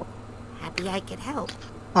 Happy I could help.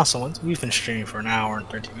 Also, we've been streaming for an hour and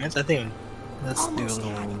 13 minutes. I think let's do a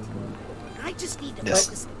little. I just need to Yes.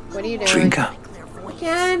 focus. What are you doing?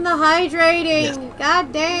 Again, the hydrating. Yes.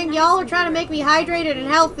 God dang, y'all are trying to make me hydrated and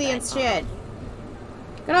healthy and shit.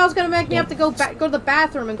 God, I was gonna make me have to go to the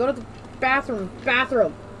bathroom and go to the bathroom.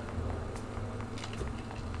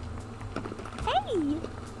 Hey,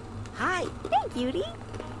 Hi. Hey, cutie.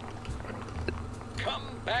 Come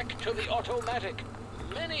back to the automatic.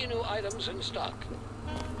 Many new items in stock.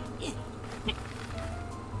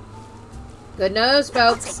 Good news,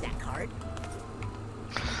 folks. Take that card.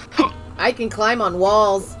 I can climb on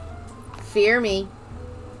walls. Fear me.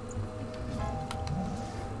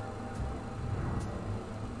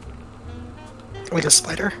 Like a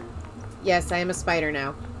spider? Yes, I am a spider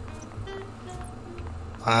now.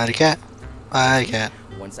 Body cat. Body cat.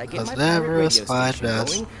 Once I get Was my never pirate a radio spider station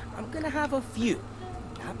does. going, I'm gonna have a few,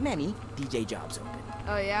 not many, DJ jobs open.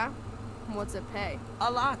 Oh yeah? What's it pay?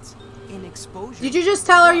 A lot. In exposure. Did you just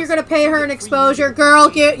tell her you're gonna pay her an exposure?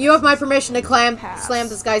 Girl, you have my permission to slam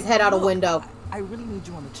this guy's head out a window. I really need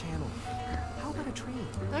you on the channel. How about a train?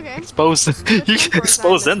 Okay. Expose you can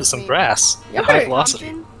expose them to some grass. Yeah, High but-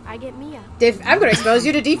 velocity. I get Mia. I'm gonna expose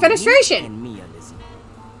you to defenestration. And Mia, Lizzie.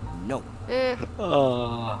 No.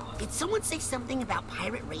 Did someone say something about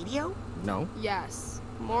pirate radio? No. Yes.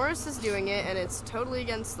 Morris is doing it, and it's totally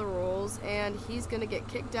against the rules, and he's gonna get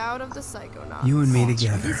kicked out of the Psychonauts. You and me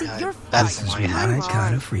together. Lizzie, you're That's fine. My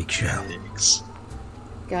kind of freak show.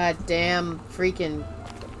 God damn freaking.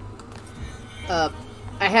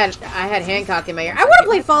 I had Hancock in my ear. I want to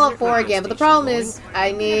play Fallout 4 again, but the problem is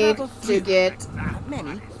I need to get. Not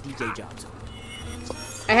many DJ jobs open.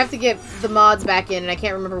 I have to get the mods back in, and I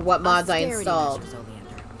can't remember what mods I installed.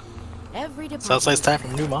 Sounds like it's time for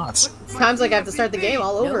new mods. Sounds like I have to start the game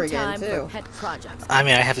all over again too. I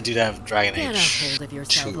mean, I have to do that with Dragon Get a Age hold of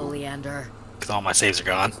yourself, 2, Oleander. because all my saves are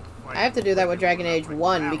gone. I have to do that with Dragon Age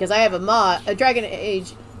 1 because I have a Dragon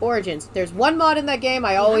Age Origins. There's one mod in that game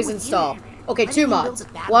I always install. Okay, 2 mods.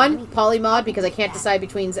 One, Polymod, because I can't decide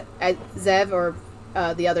between Zev or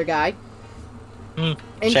the other guy.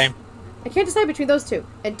 Shame. I can't decide between those two.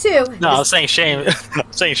 And 2... No, I was saying shame.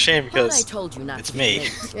 I'm saying shame because I told you not it's to me.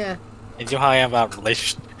 be Yeah. And you know how I am about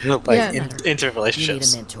relationship, like interrelationships. You need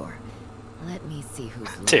a mentor. Let me see who's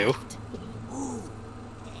left. 2. Ooh.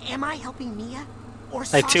 Am I helping Mia? Or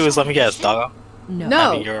Like 2 is let me guess, doggo. No.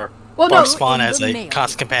 Having your Well, bark no. spawn as a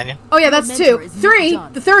constant companion. Oh yeah, that's 2. 3,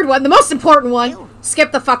 the third one, the most important one.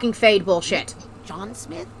 Skip the fucking fade bullshit. John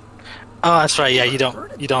Smith? Oh, that's right. Yeah, you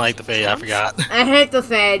don't like the fade. I forgot. I hate the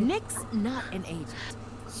fade. Nick's not an agent.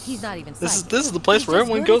 He's not even This psychic. is the place where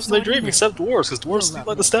everyone goes in their dream except dwarves, because dwarves sleep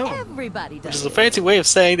like the stone. Everybody does. Which is a fancy way of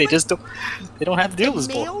saying they just don't. They don't have to deal with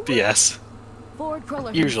this BS. Ford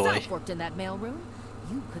Cruller Usually. himself worked in that mailroom.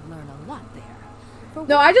 You could learn a lot there. For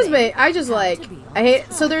No, one I thing, I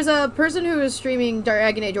hate. So there's a person who is streaming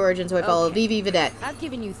Dragon Age Origins who I follow, VV Vidette. I've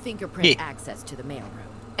given you fingerprint access to the mailroom.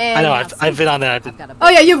 And I know. I've been on there. I've been. Oh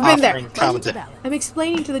yeah, you've been there. Commented. I'm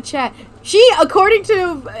explaining to the chat. She, according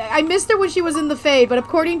to, I missed her when she was in the fade, but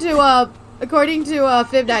according to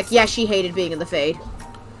Fibdak, yeah, she hated being in the fade.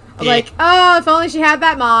 I'm like, oh, if only she had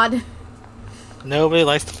that mod. Nobody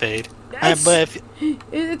likes the fade. But if,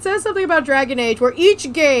 It says something about Dragon Age where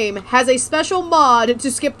each game has a special mod to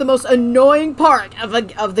skip the most annoying part of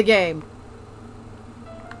the game.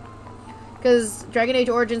 Because Dragon Age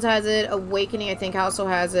Origins has it, Awakening I think also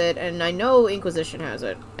has it, and I know Inquisition has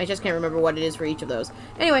it. I just can't remember what it is for each of those.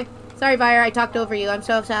 Anyway, sorry Fire, I talked over you. I'm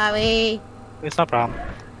so sorry. it's no problem.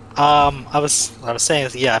 I was saying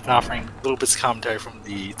is, yeah, I've been offering little bits of commentary from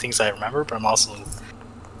the things I remember, but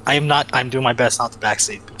I'm doing my best not to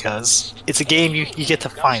backseat because it's a game you get to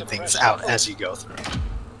find things out as you go through.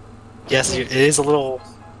 Yes, it is a little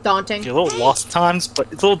daunting. You're a little lost at times,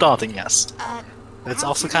 but it's a little daunting, yes. But it's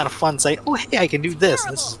also kind of fun saying, oh hey, I can do this,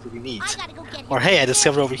 and this is really neat. Or hey, I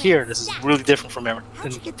discovered over here, this is really different from everyone,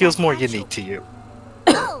 and it feels more unique to you.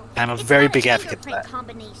 I'm a very big advocate for that.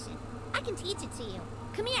 Combination. I can teach it to you.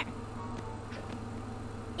 Come here.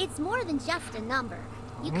 It's more than just a number.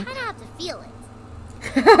 You kind of have to feel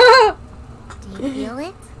it. Do you feel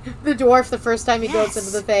it? The dwarf, the first time he goes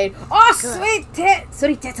into the fade. Oh, sweet tits!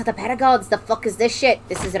 Sweet tits of the Paragons. The fuck is this shit?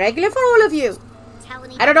 This is regular for all of you.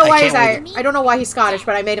 I don't know why he's Irish. I don't know why he's Scottish,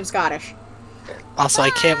 but I made him Scottish. Also, I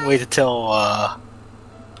can't wait to tell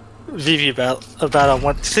Vivi about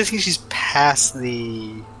one. I think she's past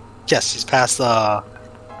the. Yes, she's past the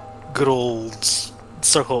good old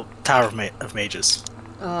Circle Tower of Mages.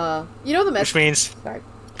 You know the message. Which means,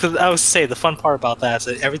 because I would say the fun part about that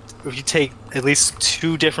is that if you take at least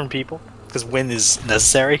 2 different people, because win is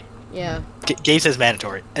necessary. Yeah. Game says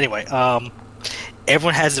mandatory. Anyway,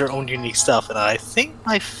 everyone has their own unique stuff, and I think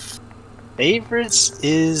my favorites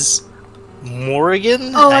is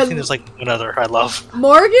Morrigan. Oh, and I think there's like one other I love.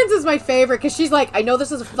 Morrigan's is my favorite because she's like, I know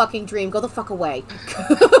this is a fucking dream. Go the fuck away.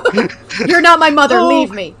 You're not my mother.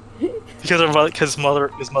 Leave me. Because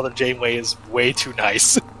mother Janeway is way too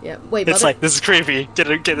nice. Yeah. Wait. It's like, this is creepy. Get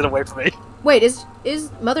it away from me. Wait, is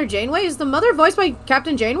Mother Janeway? Is the mother voiced by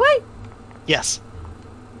Captain Janeway? Yes.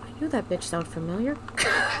 I knew that bitch sounded familiar.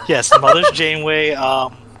 Yes, the mother's Janeway.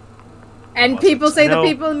 And people say the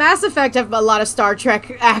people in Mass Effect have a lot of Star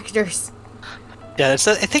Trek actors. Yeah, I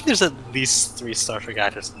think there's at least 3 Star Trek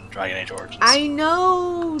actors in Dragon Age Origins. I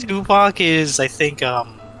know. Tuvok is, I think,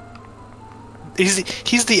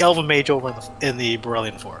 he's the Elven Mage over in the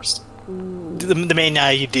Borellian Forest. The main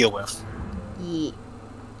guy you deal with. Yeah.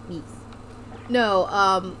 Yes. No,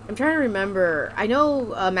 I'm trying to remember. I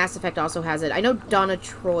know Mass Effect also has it. I know Donna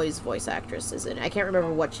Troy's voice actress is in it. I can't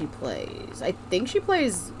remember what she plays. I think she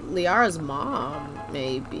plays Liara's mom,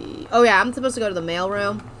 maybe. Oh yeah, I'm supposed to go to the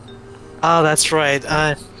mailroom. Oh, that's right.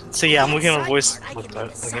 So yeah, I'm looking at voice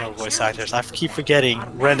actors. I keep forgetting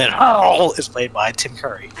Brendan Hall is played by Tim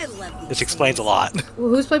Curry, which explains a lot.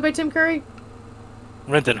 Who's played by Tim Curry?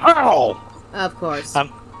 Brendan Hall. Of course.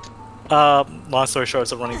 Long story short,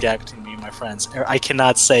 it's a running gag between me and my friends. I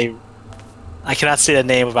cannot say the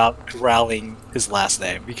name without growling his last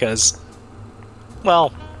name because,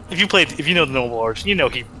 well, if you know the Noble Origin, you know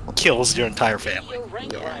he kills your entire family.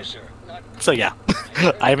 Yeah. So yeah,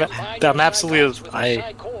 I'm absolutely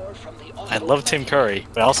I love Tim Curry,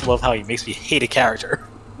 but I also love how he makes me hate a character.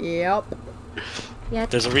 Yep. Yeah.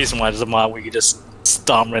 There's a reason why there's a mod where you just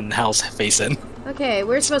stomp Ren Howell's face in. Okay,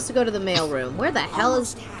 we're supposed to go to the mailroom. Where the hell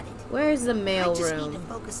is? Where's the mailroom?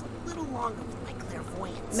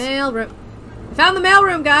 Mailroom. I found the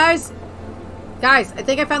mailroom, guys. Guys, I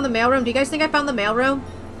think I found the mailroom. Do you guys think I found the mailroom?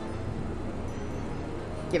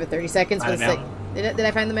 Give it 30 seconds. Did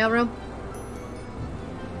I find the mailroom?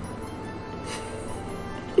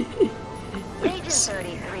 Agent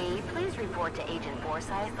 33, please report to Agent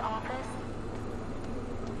Forsyth's office.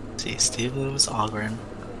 See, Steve Bloom's Ogren.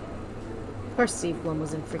 Of course Steve Bloom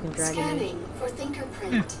was in freaking Dragon Age. Scanning for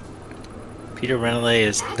fingerprint. Peter Renelay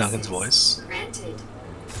is Duncan's voice. Granted.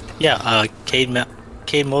 Yeah, Cade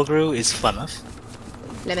Mulgrew is Flemeth.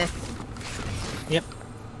 Yep.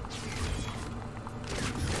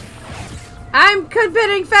 I'm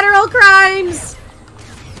committing federal crimes!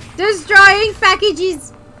 Destroying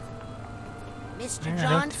packages! I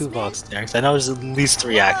know Tuvok's there, 'cause I know there's at least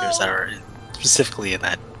 3 actors that are specifically in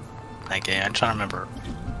that game. I'm trying to remember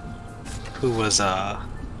who was, Hi,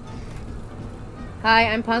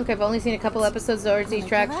 I'm Punk. I've only seen a couple episodes of Overseas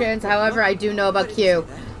Attractions. However, I do know about Q.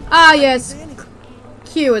 Ah, yes!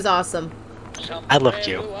 Q is awesome. I love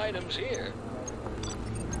Q. I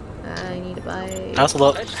need to buy...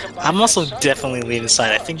 I'm also definitely leaning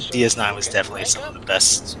aside. I think DS9 was definitely some of the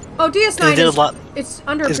best. Oh, DS9 is, it's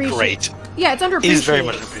underappreciated. It's great. Yeah, it's underappreciated. It is very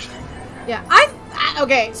much appreciated. Yeah,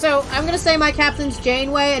 okay, so I'm gonna say my captain's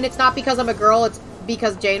Janeway, and it's not because I'm a girl, it's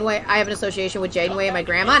because Janeway, I have an association with Janeway and my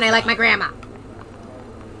grandma, and I like my grandma.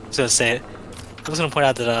 I was gonna point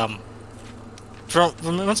out that, from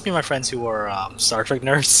amongst me and my friends who are, Star Trek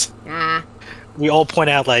nerds, we all point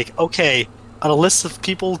out, like, okay, on a list of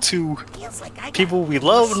people people we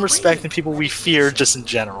love and respect and people we fear just in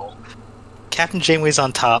general, Captain Janeway's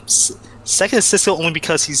on top. Second is Cisco only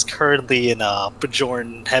because he's currently in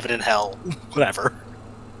Bajoran Heaven and Hell, whatever,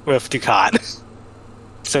 with Dukat.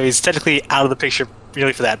 So he's technically out of the picture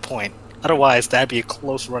really for that point. Otherwise, that'd be a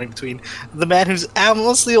close running between the man who's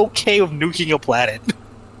honestly okay with nuking a planet.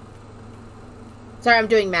 Sorry, I'm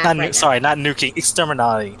doing math now. Sorry, not nuking,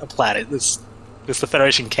 exterminating a planet. Because the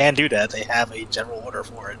Federation can do that. They have a general order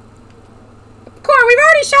for it. Core, we've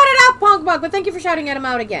already shouted out Punk Bug, but thank you for shouting at him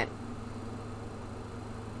out again.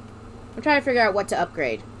 I'm trying to figure out what to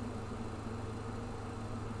upgrade.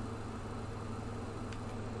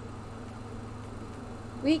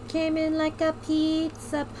 We came in like a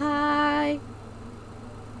pizza pie.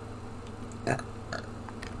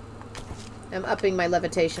 I'm upping my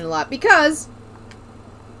levitation a lot because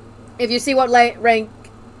if you see what rank...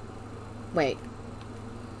 Wait.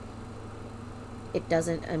 It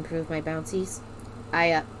doesn't improve my bouncies.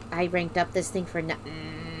 I ranked up this thing for...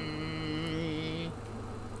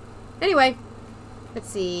 Anyway, let's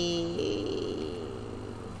see.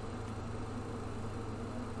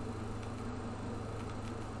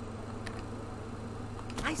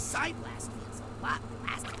 My side blast feels a lot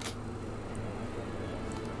faster.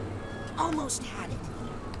 Almost had it.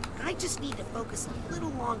 I just need to focus a little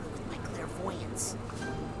longer with my clairvoyance.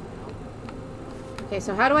 Okay,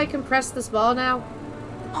 so how do I compress this ball now?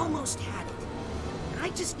 Almost had it. I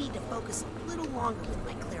just need to focus a little longer with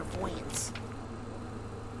my clairvoyance.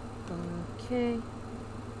 Okay.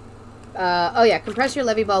 Oh yeah, compress your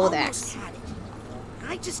levy ball with Almost X. Had it.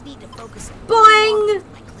 I just need to focus a Boing!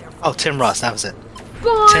 Oh, Tim Ross, that was it.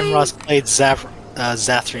 Boing! Tim Ross played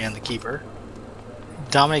Zathrian the Keeper.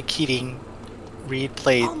 Dominic Keating Reed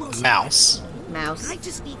played Mouse. Mouse. I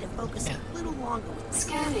just need to focus a little longer with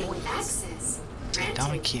Scanning access.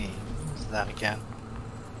 Dominic Keeney. Who's that again?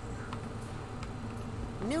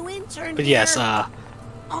 New intern. But yes, here.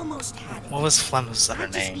 Almost had it. what was Fleming's other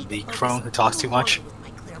name? The crone who talks too much?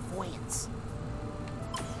 Clairvoyance.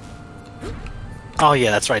 Oh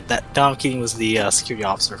yeah, that's right. That Dom Keating was the security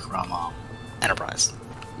officer from Enterprise.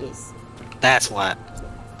 Yes. That's what.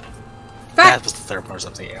 That was the third person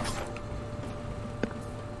I'm thinking of.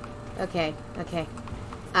 Okay, okay.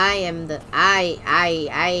 I am the I.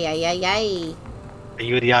 Are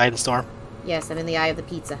you in the eye of the storm? Yes, I'm in the eye of the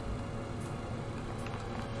pizza.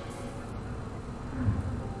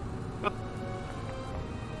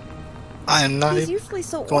 I am not He's usually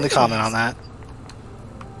so going to comment on that.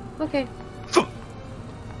 Okay.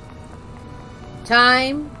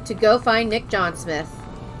 Time to go find Nick Johnsmith.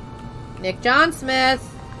 Nick Johnsmith!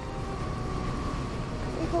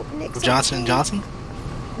 I hope Nick's Johnson and Johnson?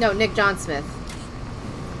 No, Nick Johnsmith.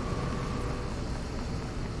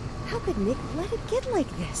 How could Nick let it get like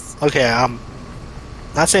this? Okay, I'm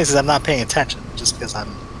not saying because I'm not paying attention, just because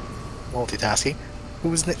I'm multitasking.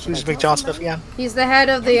 Who's Nick Johnsmith again? He's the head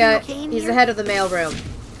of the he's the head of the mailroom.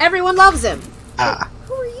 Everyone loves him. Ah.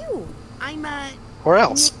 Who are you? I'm Or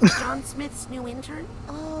else. Nick John Smith's new intern.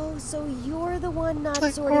 Oh, so you're the one not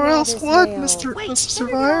sorting Or all else this what, mail. Mr. Wait,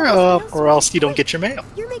 Survivor? Or else you don't get your mail.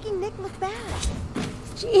 You're making Nick look bad.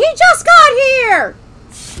 He just got here!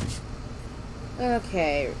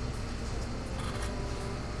 Okay.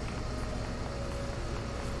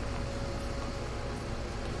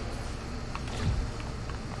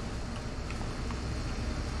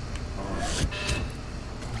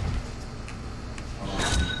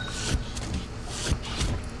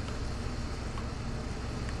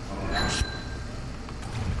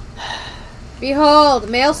 Behold,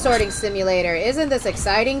 mail sorting simulator. Isn't this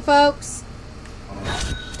exciting, folks?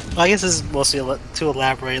 Well, I guess this is mostly to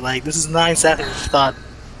elaborate. Like, this is not exactly what I thought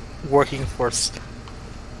working for.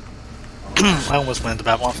 I almost went into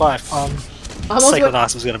Babylon 5.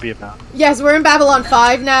 Psychonauts was going to be about. Yes, we're in Babylon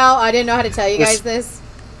 5 now. I didn't know how to tell you guys this.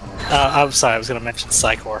 I'm sorry, I was going to mention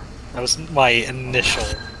Psychor. That was my initial,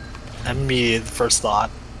 immediate first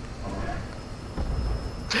thought.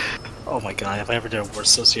 Oh my god, have I ever done a word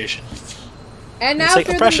association? And now it's like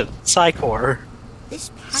oppression, Psychor.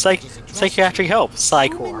 Psychiatric help,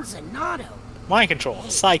 Psychor. Mind control,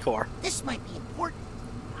 Psychor. This might be important.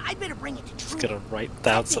 I better bring it to Just gonna write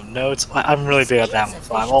down some notes. I'm really big on Babylon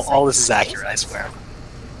 5. All this is accurate, I swear.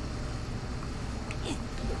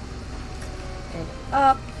 And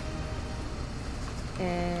up.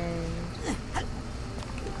 And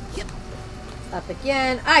up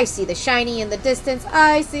again. I see the shiny in the distance.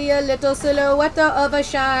 I see a little silhouette of a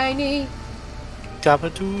shiny.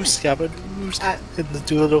 Scabadoo, scabadoo, in the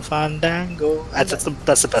doodle fandango. That's the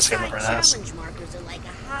best game ever has. markers are like a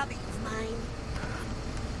hobby of mine.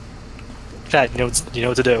 Chad, you know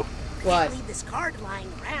what to do. What? Leave this card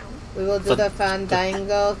lying around. We will do the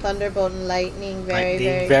fandango, thunderbolt and lightning.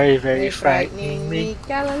 Very frightening me.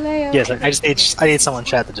 Galileo. Yes, I need someone in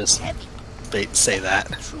chat to just say that.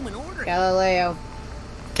 Galileo.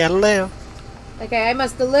 Galileo. Okay, I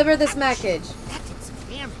must deliver this message.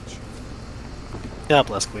 God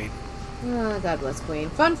bless Queen. Oh, God bless Queen.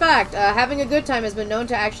 Fun fact, having a good time has been known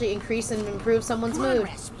to actually increase and improve someone's mood.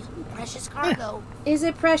 Precious cargo. Is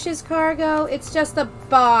it precious cargo? It's just a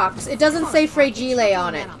box. It doesn't say fragile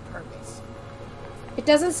on it. It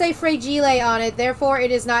doesn't say fragile on it, therefore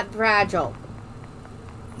it is not fragile.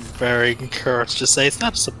 Very encouraged to say it's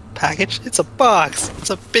not just a package, it's a box.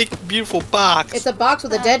 It's a big, beautiful box. It's a box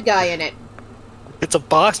with a dead guy in it. It's a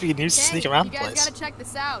box we can use to sneak around the You guys place. gotta check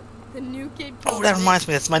this out. The new kid. Oh, that reminds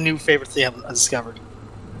me. That's my new favorite thing I discovered.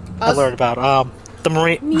 I learned about the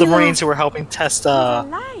Marines who were helping test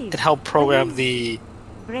and help program the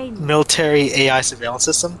military AI surveillance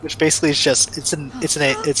system, which basically is just it's a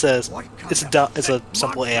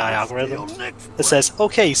simple AI algorithm that says,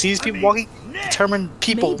 okay, you see these people walking, determine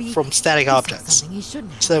people from static objects,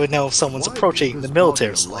 so they would know if someone's approaching the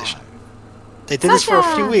military installation. They did this for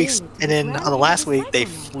a few weeks, and then on the last week they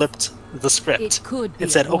flipped the script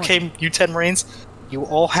and said, okay, you 10 Marines, you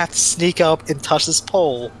all have to sneak up and touch this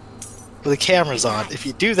pole with the cameras on. If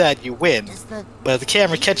you do that, you win. But if the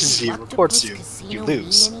camera catches you, reports you, you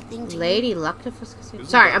lose. Lady Luctifus.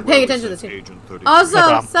 Sorry, I'm paying attention to this.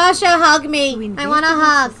 Also, Sasha, hug me. I want a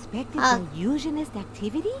hug. Illusionist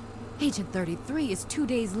activity? Agent 33 is 2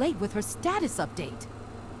 days late with her status update.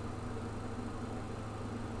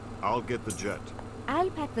 I'll get the jet. I'll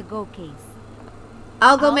pack the go case.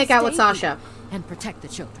 I'll go make out with Sasha. And protect the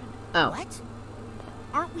children. Oh. What?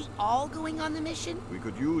 Aren't we all going on the mission? We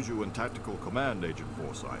could use you in tactical command, Agent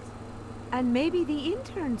Forsyth. And maybe the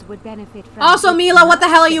interns would benefit from... Also, Mila, what the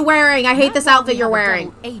hell are you wearing? I hate this outfit you're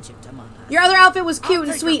wearing. Agent among us. Your other outfit was cute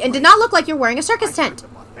and sweet and did not look like you're wearing a circus tent.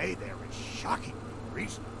 Buffet there is shockingly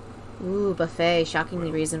reasonable. Ooh, buffet,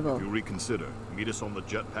 shockingly reasonable. If you reconsider, meet us on the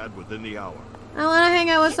jet pad within the hour. I want to hang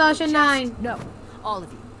out with Sasha 9. No, all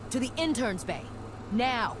of you, to the interns' bay.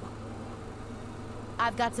 Now.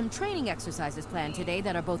 I've got some training exercises planned today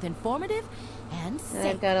that are both informative and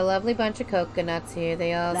safe. I've got a lovely bunch of coconuts here.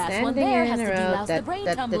 They all Last standing one there in has a to row. delouse the brain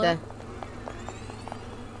tumbler.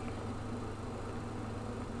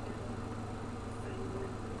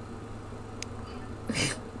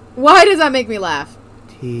 Why does that make me laugh?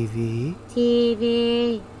 TV.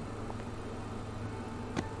 TV.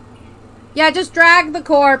 Yeah, just drag the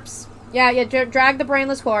corpse. Yeah, drag the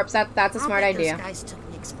brainless corpse. That's a smart idea. Those guys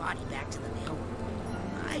took Nick's body back to the mailroom.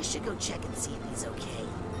 I should go check and see if he's okay.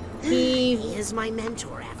 He is my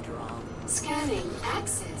mentor, after all. Scanning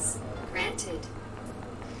access granted.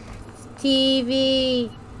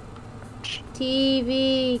 TV.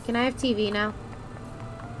 TV. Can I have TV now?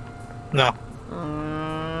 No.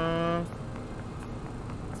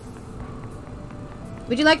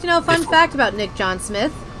 Would you like to know a fun fact about Nick John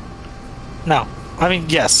Smith? No. I mean,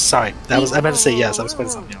 yes. Sorry. I meant to say yes. I was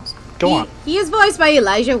putting something else. Go on. He is voiced by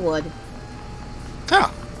Elijah Wood.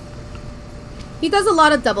 Oh. He does a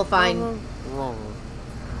lot of Double Fine.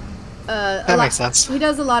 That makes sense. He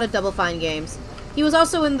does a lot of Double Fine games. He was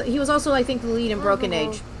also I think the lead in Broken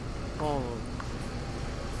Age.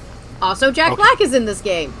 Also, Jack Black is in this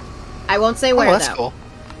game. I won't say where, that's though. Cool.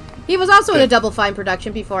 He was also in a Double Fine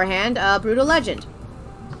production beforehand, Brutal Legend.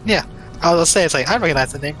 Yeah. I was saying, it's like, I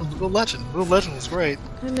recognize the name from Brutal Legend. Brutal Legend was great.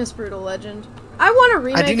 I miss Brutal Legend. I want to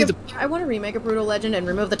remake I want to remake a Brutal Legend and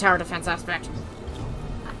remove the tower defense aspect.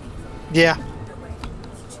 Yeah.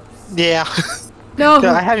 Yeah. No.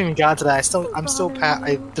 I haven't even gotten to that. I'm still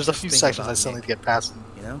there's a few sections I still need to get past.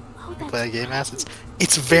 You know? Play the game as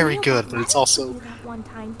it's very good, but it's also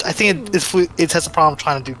I think it has a problem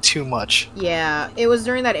trying to do too much. Yeah, it was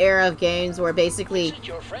during that era of games where basically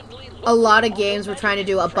a lot of games were trying to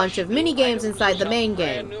do a bunch of mini games inside the main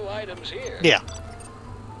game. Yeah.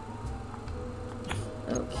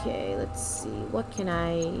 Okay, let's see. What can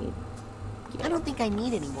I don't think I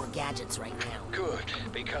need any more gadgets right now. Good,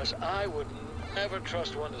 because I would never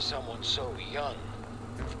trust one to someone so young,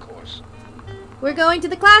 of course. We're going to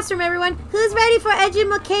the classroom, everyone. Who's ready for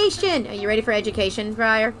education? Are you ready for education,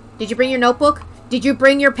 Briar? Did you bring your notebook? Did you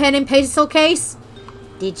bring your pen and pencil case?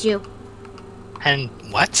 Did you? Pen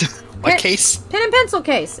what? What case? Pen and pencil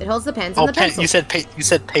case. It holds the pens and the pencils. You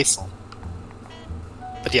said pencil.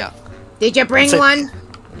 But yeah. Did you bring one?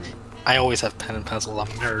 I always have pen and pencil. I'm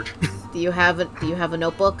a nerd. Do you have a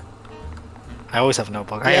notebook? I always have a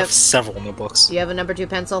notebook. I have several notebooks. Do you have a number 2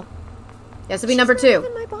 pencil? It has to be number 2.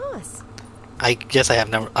 My boss. I guess I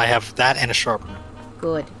have that and a sharpener.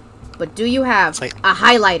 Good. But do you have like, a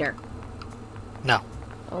highlighter? No.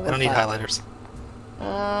 I don't need highlighters.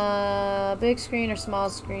 Big screen or small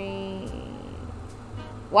screen?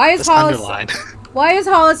 Why is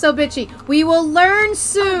Hollis so bitchy? We will learn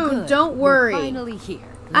soon. Don't worry. We're finally here.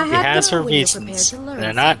 He has her reasons.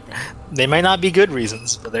 They might not be good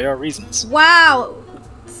reasons, but they are reasons. Wow.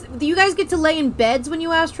 Do you guys get to lay in beds when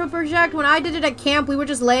you astral project? When I did it at camp, we were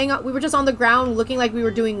just on the ground looking like we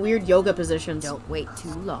were doing weird yoga positions. Don't wait too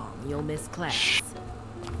long. You'll miss class.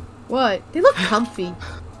 What? They look comfy.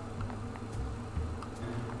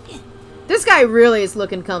 This guy really is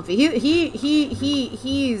looking comfy.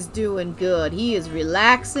 He's doing good. He is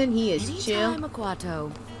relaxing. He is chill. Anytime,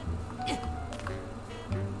 Aquato.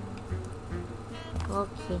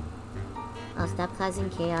 Okay. I'll stop causing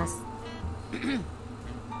chaos.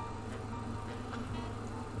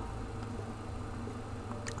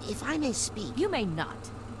 If I may speak. You may not.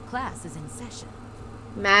 Class is in session.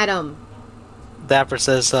 Madam. Dapper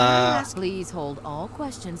says, please hold all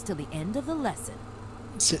questions till the end of the lesson.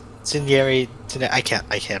 Signori, I can't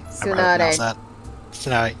pronounce that.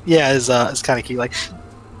 Tsunade. Yeah, it's kind of cute. Like,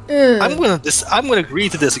 I'm gonna agree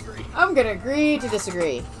to disagree. I'm gonna agree to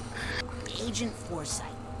disagree. Agent Forsyth.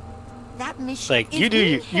 That mission. Like you do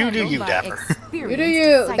you, Dapper. You do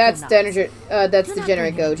you. That's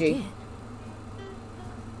degenerate Goji.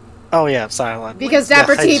 Oh yeah, sorry. Because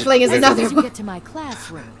Dapper Tiefling is another one. Get to my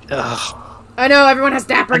classroom. I know everyone has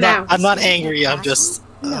Dapper now. I'm not angry. I'm just.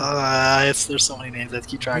 There's so many names I have to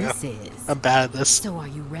keep track of. I'm bad at this. So are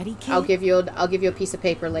you ready, kid? I'll give you a piece of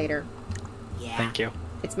paper later. Yeah. Thank you.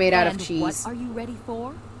 It's made out of cheese. What are you ready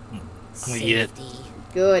for? I'm gonna eat it.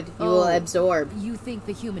 Good. You will absorb. You think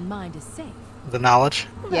the human mind is safe? The knowledge?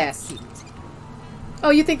 Yes. Oh,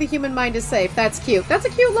 you think the human mind is safe? That's cute. That's a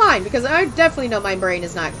cute line, because I definitely know my brain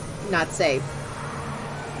is not safe.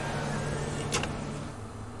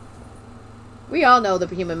 We all know the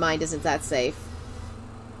human mind isn't that safe.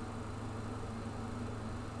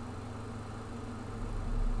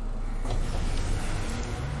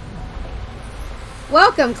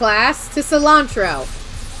 Welcome, class, to Cilantro.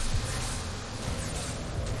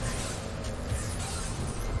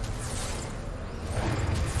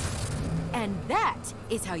 And that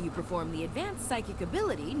is how you perform the advanced psychic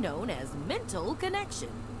ability known as mental connection.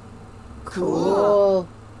 Cool.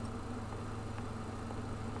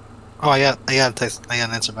 Oh, I got a text. I got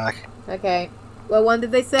an answer back. Okay. What one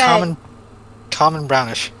did they say? Common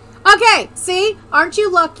brownish. Okay, see? Aren't you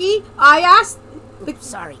lucky? I asked... Oops,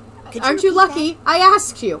 sorry. Aren't you lucky? I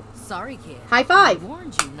asked you. Sorry, kid. High five. I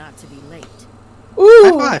warned you not to be late.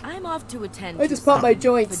 Ooh! High five. I'm off to attend I just popped my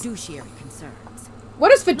joints. fiduciary concerns.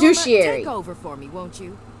 What is fiduciary? Norma, take over for me, won't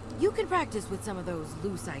you? You can practice with some of those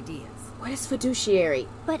loose ideas. What is fiduciary?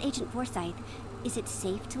 But Agent Forsyth, is it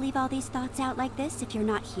safe to leave all these thoughts out like this if you're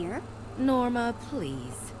not here? Norma,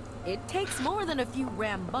 please. It takes more than a few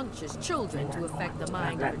rambunctious children to affect the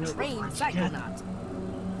mind of a trained psychonaut.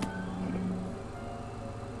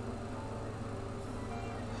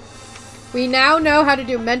 We now know how to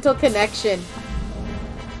do mental connection.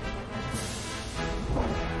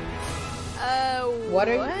 What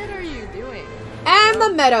are you doing? I'm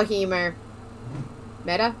the meta humor.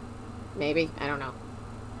 Meta? Maybe. I don't know.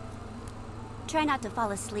 Try not to fall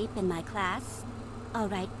asleep in my class.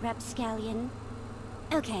 Alright, Rapscallion.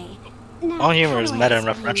 Okay. Now, All humor how is do I meta and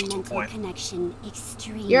explain referential to a mental point. Connection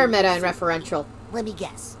extremely You're meta and referential. Let me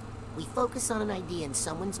guess. We focus on an idea in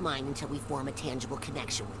someone's mind until we form a tangible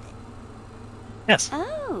connection with it. Yes.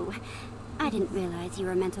 Oh, I didn't realize you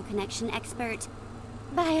were a mental connection expert.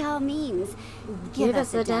 By all means, give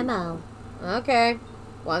us a demo. Okay.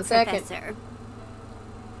 1 second. Professor.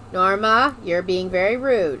 Norma, you're being very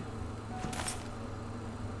rude.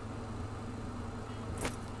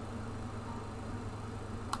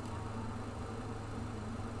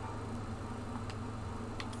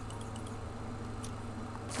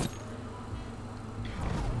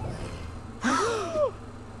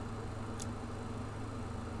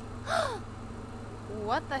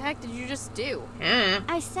 What the heck did you just do?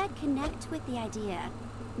 I said connect with the idea,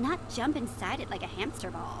 not jump inside it like a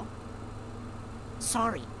hamster ball.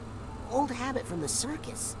 Sorry. Old habit from the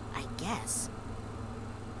circus, I guess.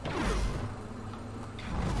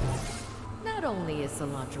 Not only is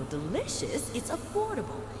cilantro delicious, it's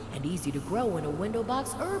affordable and easy to grow in a window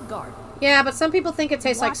box herb garden. Yeah, but some people think it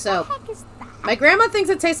tastes like soap. My grandma thinks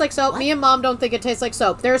it tastes like soap. Me and Mom don't think it tastes like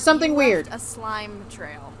soap. There's something weird. A slime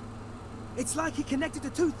trail. It's like he connected the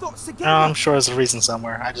two thoughts together. Oh, I'm sure there's a reason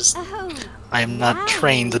somewhere. I am not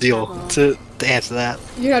trained to to answer that.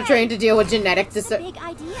 You're not trained to deal with genetic Big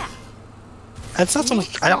idea. It's not so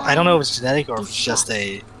much. I don't know if it's genetic or if it's just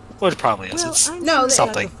a. Well, it probably is. It's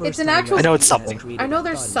something. It's an actual. I know it's something. I know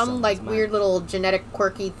there's some like weird little genetic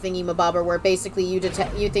quirky thingy mabobber where basically you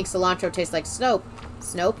think cilantro tastes like soap.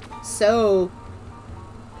 Soap.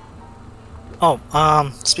 Oh,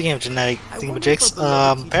 speaking of genetic thingamajigs,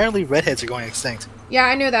 apparently redheads are going extinct. Yeah,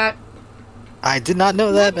 I knew that. I did not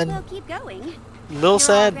know that, but Well, keep going. a little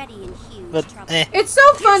sad. But It's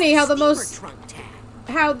so funny how one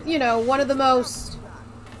of the most.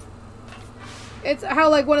 It's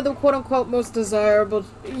how like one of the quote unquote most desirable,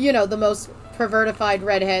 the most pervertified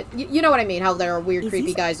redhead. You know what I mean? How there are weird,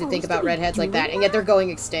 creepy guys who think about redheads like that, and yet they're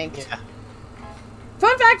going extinct. Yeah.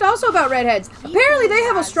 Fun fact also about redheads. Apparently they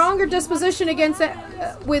have a stronger disposition against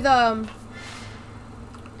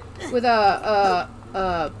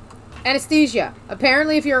anesthesia.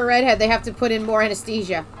 Apparently if you're a redhead, they have to put in more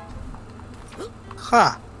anesthesia.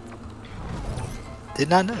 Huh. Did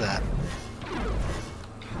not know that.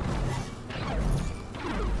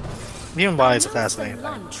 Human bodies are fascinating.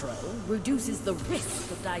 Cilantro reduces the risk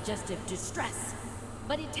of digestive distress,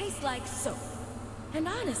 but it tastes like soap. And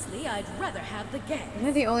honestly, I'd rather have the gang.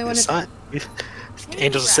 You're the only one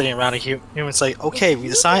Angels are sitting around a human's like, okay, we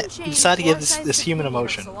decide to give this human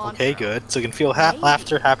emotion. Okay, good. So you can feel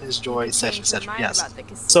laughter, happiness, joy, etc., etc. Yes.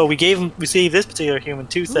 So we gave this particular human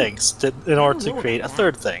two things in order to create a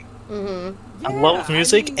third thing. Mm-hmm. A love of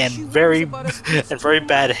music and very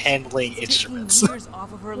bad handling instruments.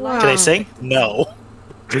 Can I sing? No.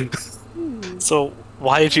 So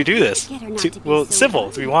why did you do this? Well, it's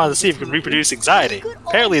simple. We wanted to see if we can reproduce anxiety.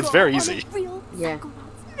 Apparently, it's very easy. Yeah.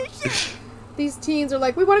 These teens are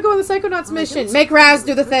like, we want to go on the Psychonauts mission. Make Raz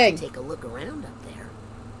do the thing. Take a look around up there.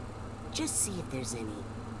 Just see if there's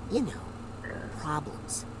any,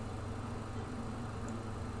 problems.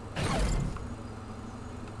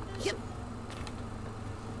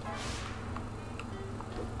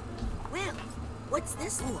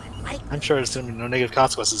 What's this? Ooh, I like I'm sure there's going to be no negative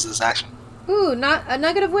consequences to this action. Ooh, not a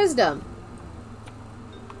nugget of wisdom.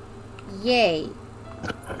 Yay.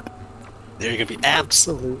 There are going to be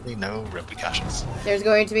absolutely no repercussions. There's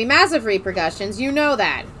going to be massive repercussions, you know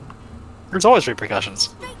that. There's always repercussions.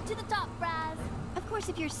 Straight to the top, Raz. Of course,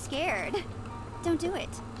 if you're scared, don't do it.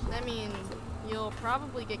 I mean, you'll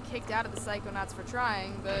probably get kicked out of the Psychonauts for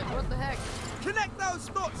trying, but what the heck? Connect those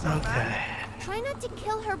thoughts, Okay. Try not to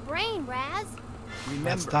kill her brain, Raz.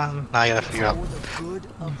 That's done. Now I gotta figure out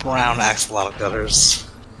brown axolotl gutters.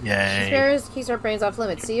 Yay. Spares keeps our brains off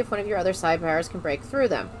limits. See if one of your other side powers can break through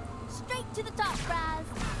them. Straight to the top, Raz.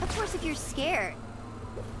 Of course, if you're scared.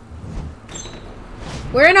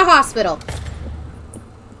 We're in a hospital.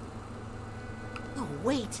 Oh,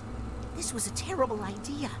 wait. This was a terrible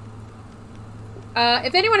idea.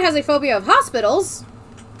 If anyone has a phobia of hospitals...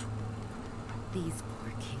 These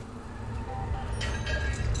poor kids.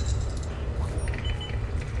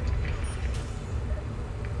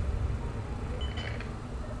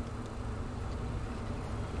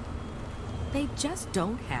 They just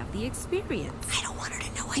don't have the experience. I don't want her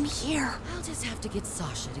to know I'm here. I'll just have to get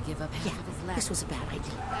Sasha to give up half of his lab. This was a bad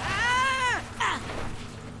idea.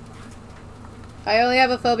 I only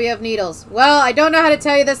have a phobia of needles. Well, I don't know how to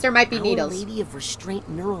tell you this. There might be Our needles. Lady of Restraint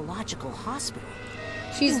Neurological Hospital.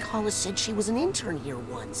 I She's... think Hollis said she was an intern here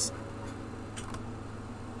once.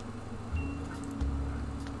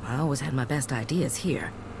 I always had my best ideas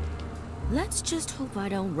here. Let's just hope I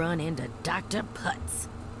don't run into Dr. Putz.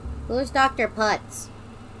 Who's Dr. Putz?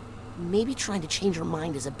 Maybe trying to change her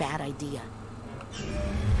mind is a bad idea.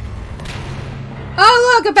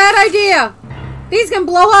 Oh, look, a bad idea! These can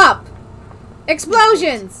blow up!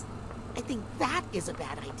 Explosions! I think that is a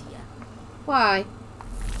bad idea. Why?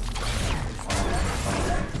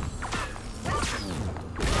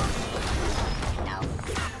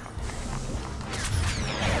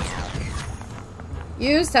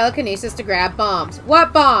 Use telekinesis to grab bombs.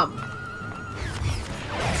 What bomb?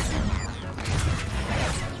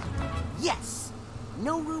 Yes!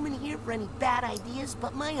 No room in here for any bad ideas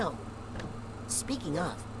but my own. Speaking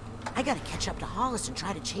of, I gotta catch up to Hollis and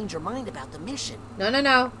try to change her mind about the mission. No, no,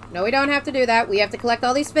 no. No, we don't have to do that. We have to collect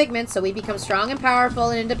all these figments so we become strong and powerful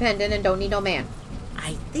and independent and don't need no man.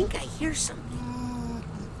 I think I hear something.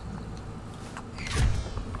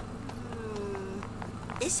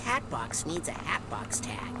 This hat box needs a hat box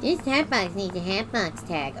tag. This hat box needs a hat box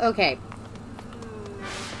tag. Okay.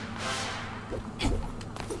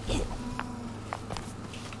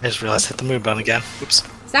 I just realized I hit the mute button again. Oops.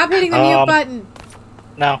 Stop hitting the mute button.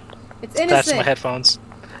 No. It's attached innocent. to my headphones.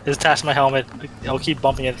 It's attached to my helmet. I'll keep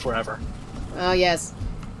bumping it forever. Oh, yes.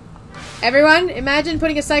 Everyone, imagine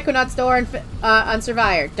putting a Psychonauts door on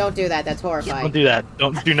Survivor. Don't do that. That's horrifying. Don't do that.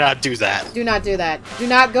 Do not do that. Do not do that. Do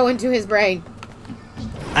not go into his brain.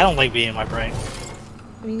 I don't like being in my brain.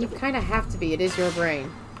 I mean, you kind of have to be. It is your brain.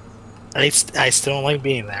 I still don't like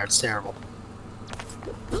being there. It's terrible.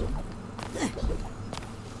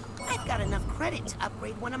 I've got enough credit to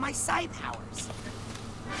upgrade one of my side powers.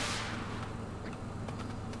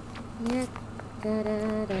 Yeah. Da, da,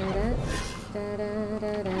 da, da. Da, da, da,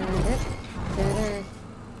 da, da, da.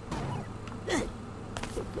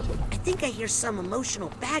 I think I hear some emotional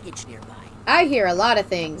baggage nearby. I hear a lot of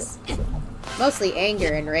things. Mostly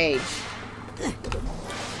anger and rage.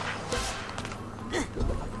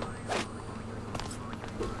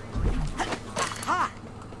 Aha!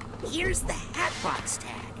 Here's the hat box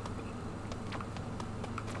tag.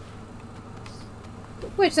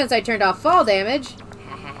 Which, since I turned off fall damage...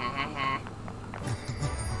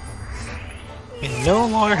 You no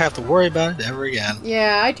longer have to worry about it ever again.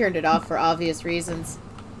 Yeah, I turned it off for obvious reasons.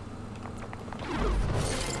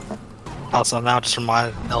 Also, I'm now just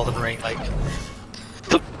reminded Elden Ring, like,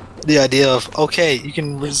 the idea of, okay, you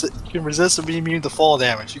can resist or be immune to fall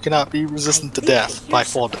damage. You cannot be resistant to death by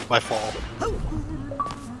fall.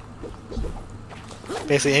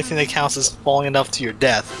 Basically, anything that counts as falling enough to your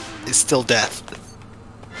death is still death.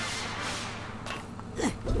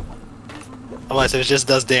 Otherwise, if it just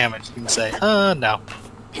does damage, you can say, no.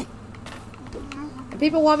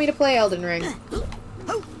 People want me to play Elden Ring.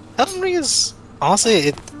 Elden Ring is... Honestly,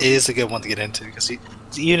 it is a good one to get into, because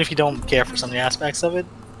even if you don't care for some of the aspects of it,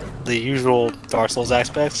 the usual Dark Souls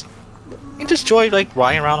aspects, you can just enjoy, like,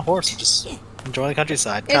 riding around a horse and just enjoy the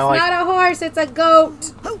countryside. It's not a horse, it's a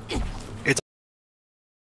goat! It's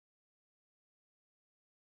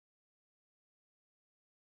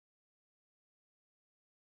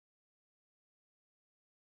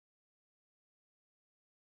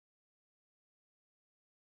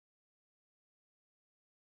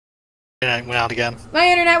went out again. My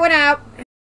internet went out!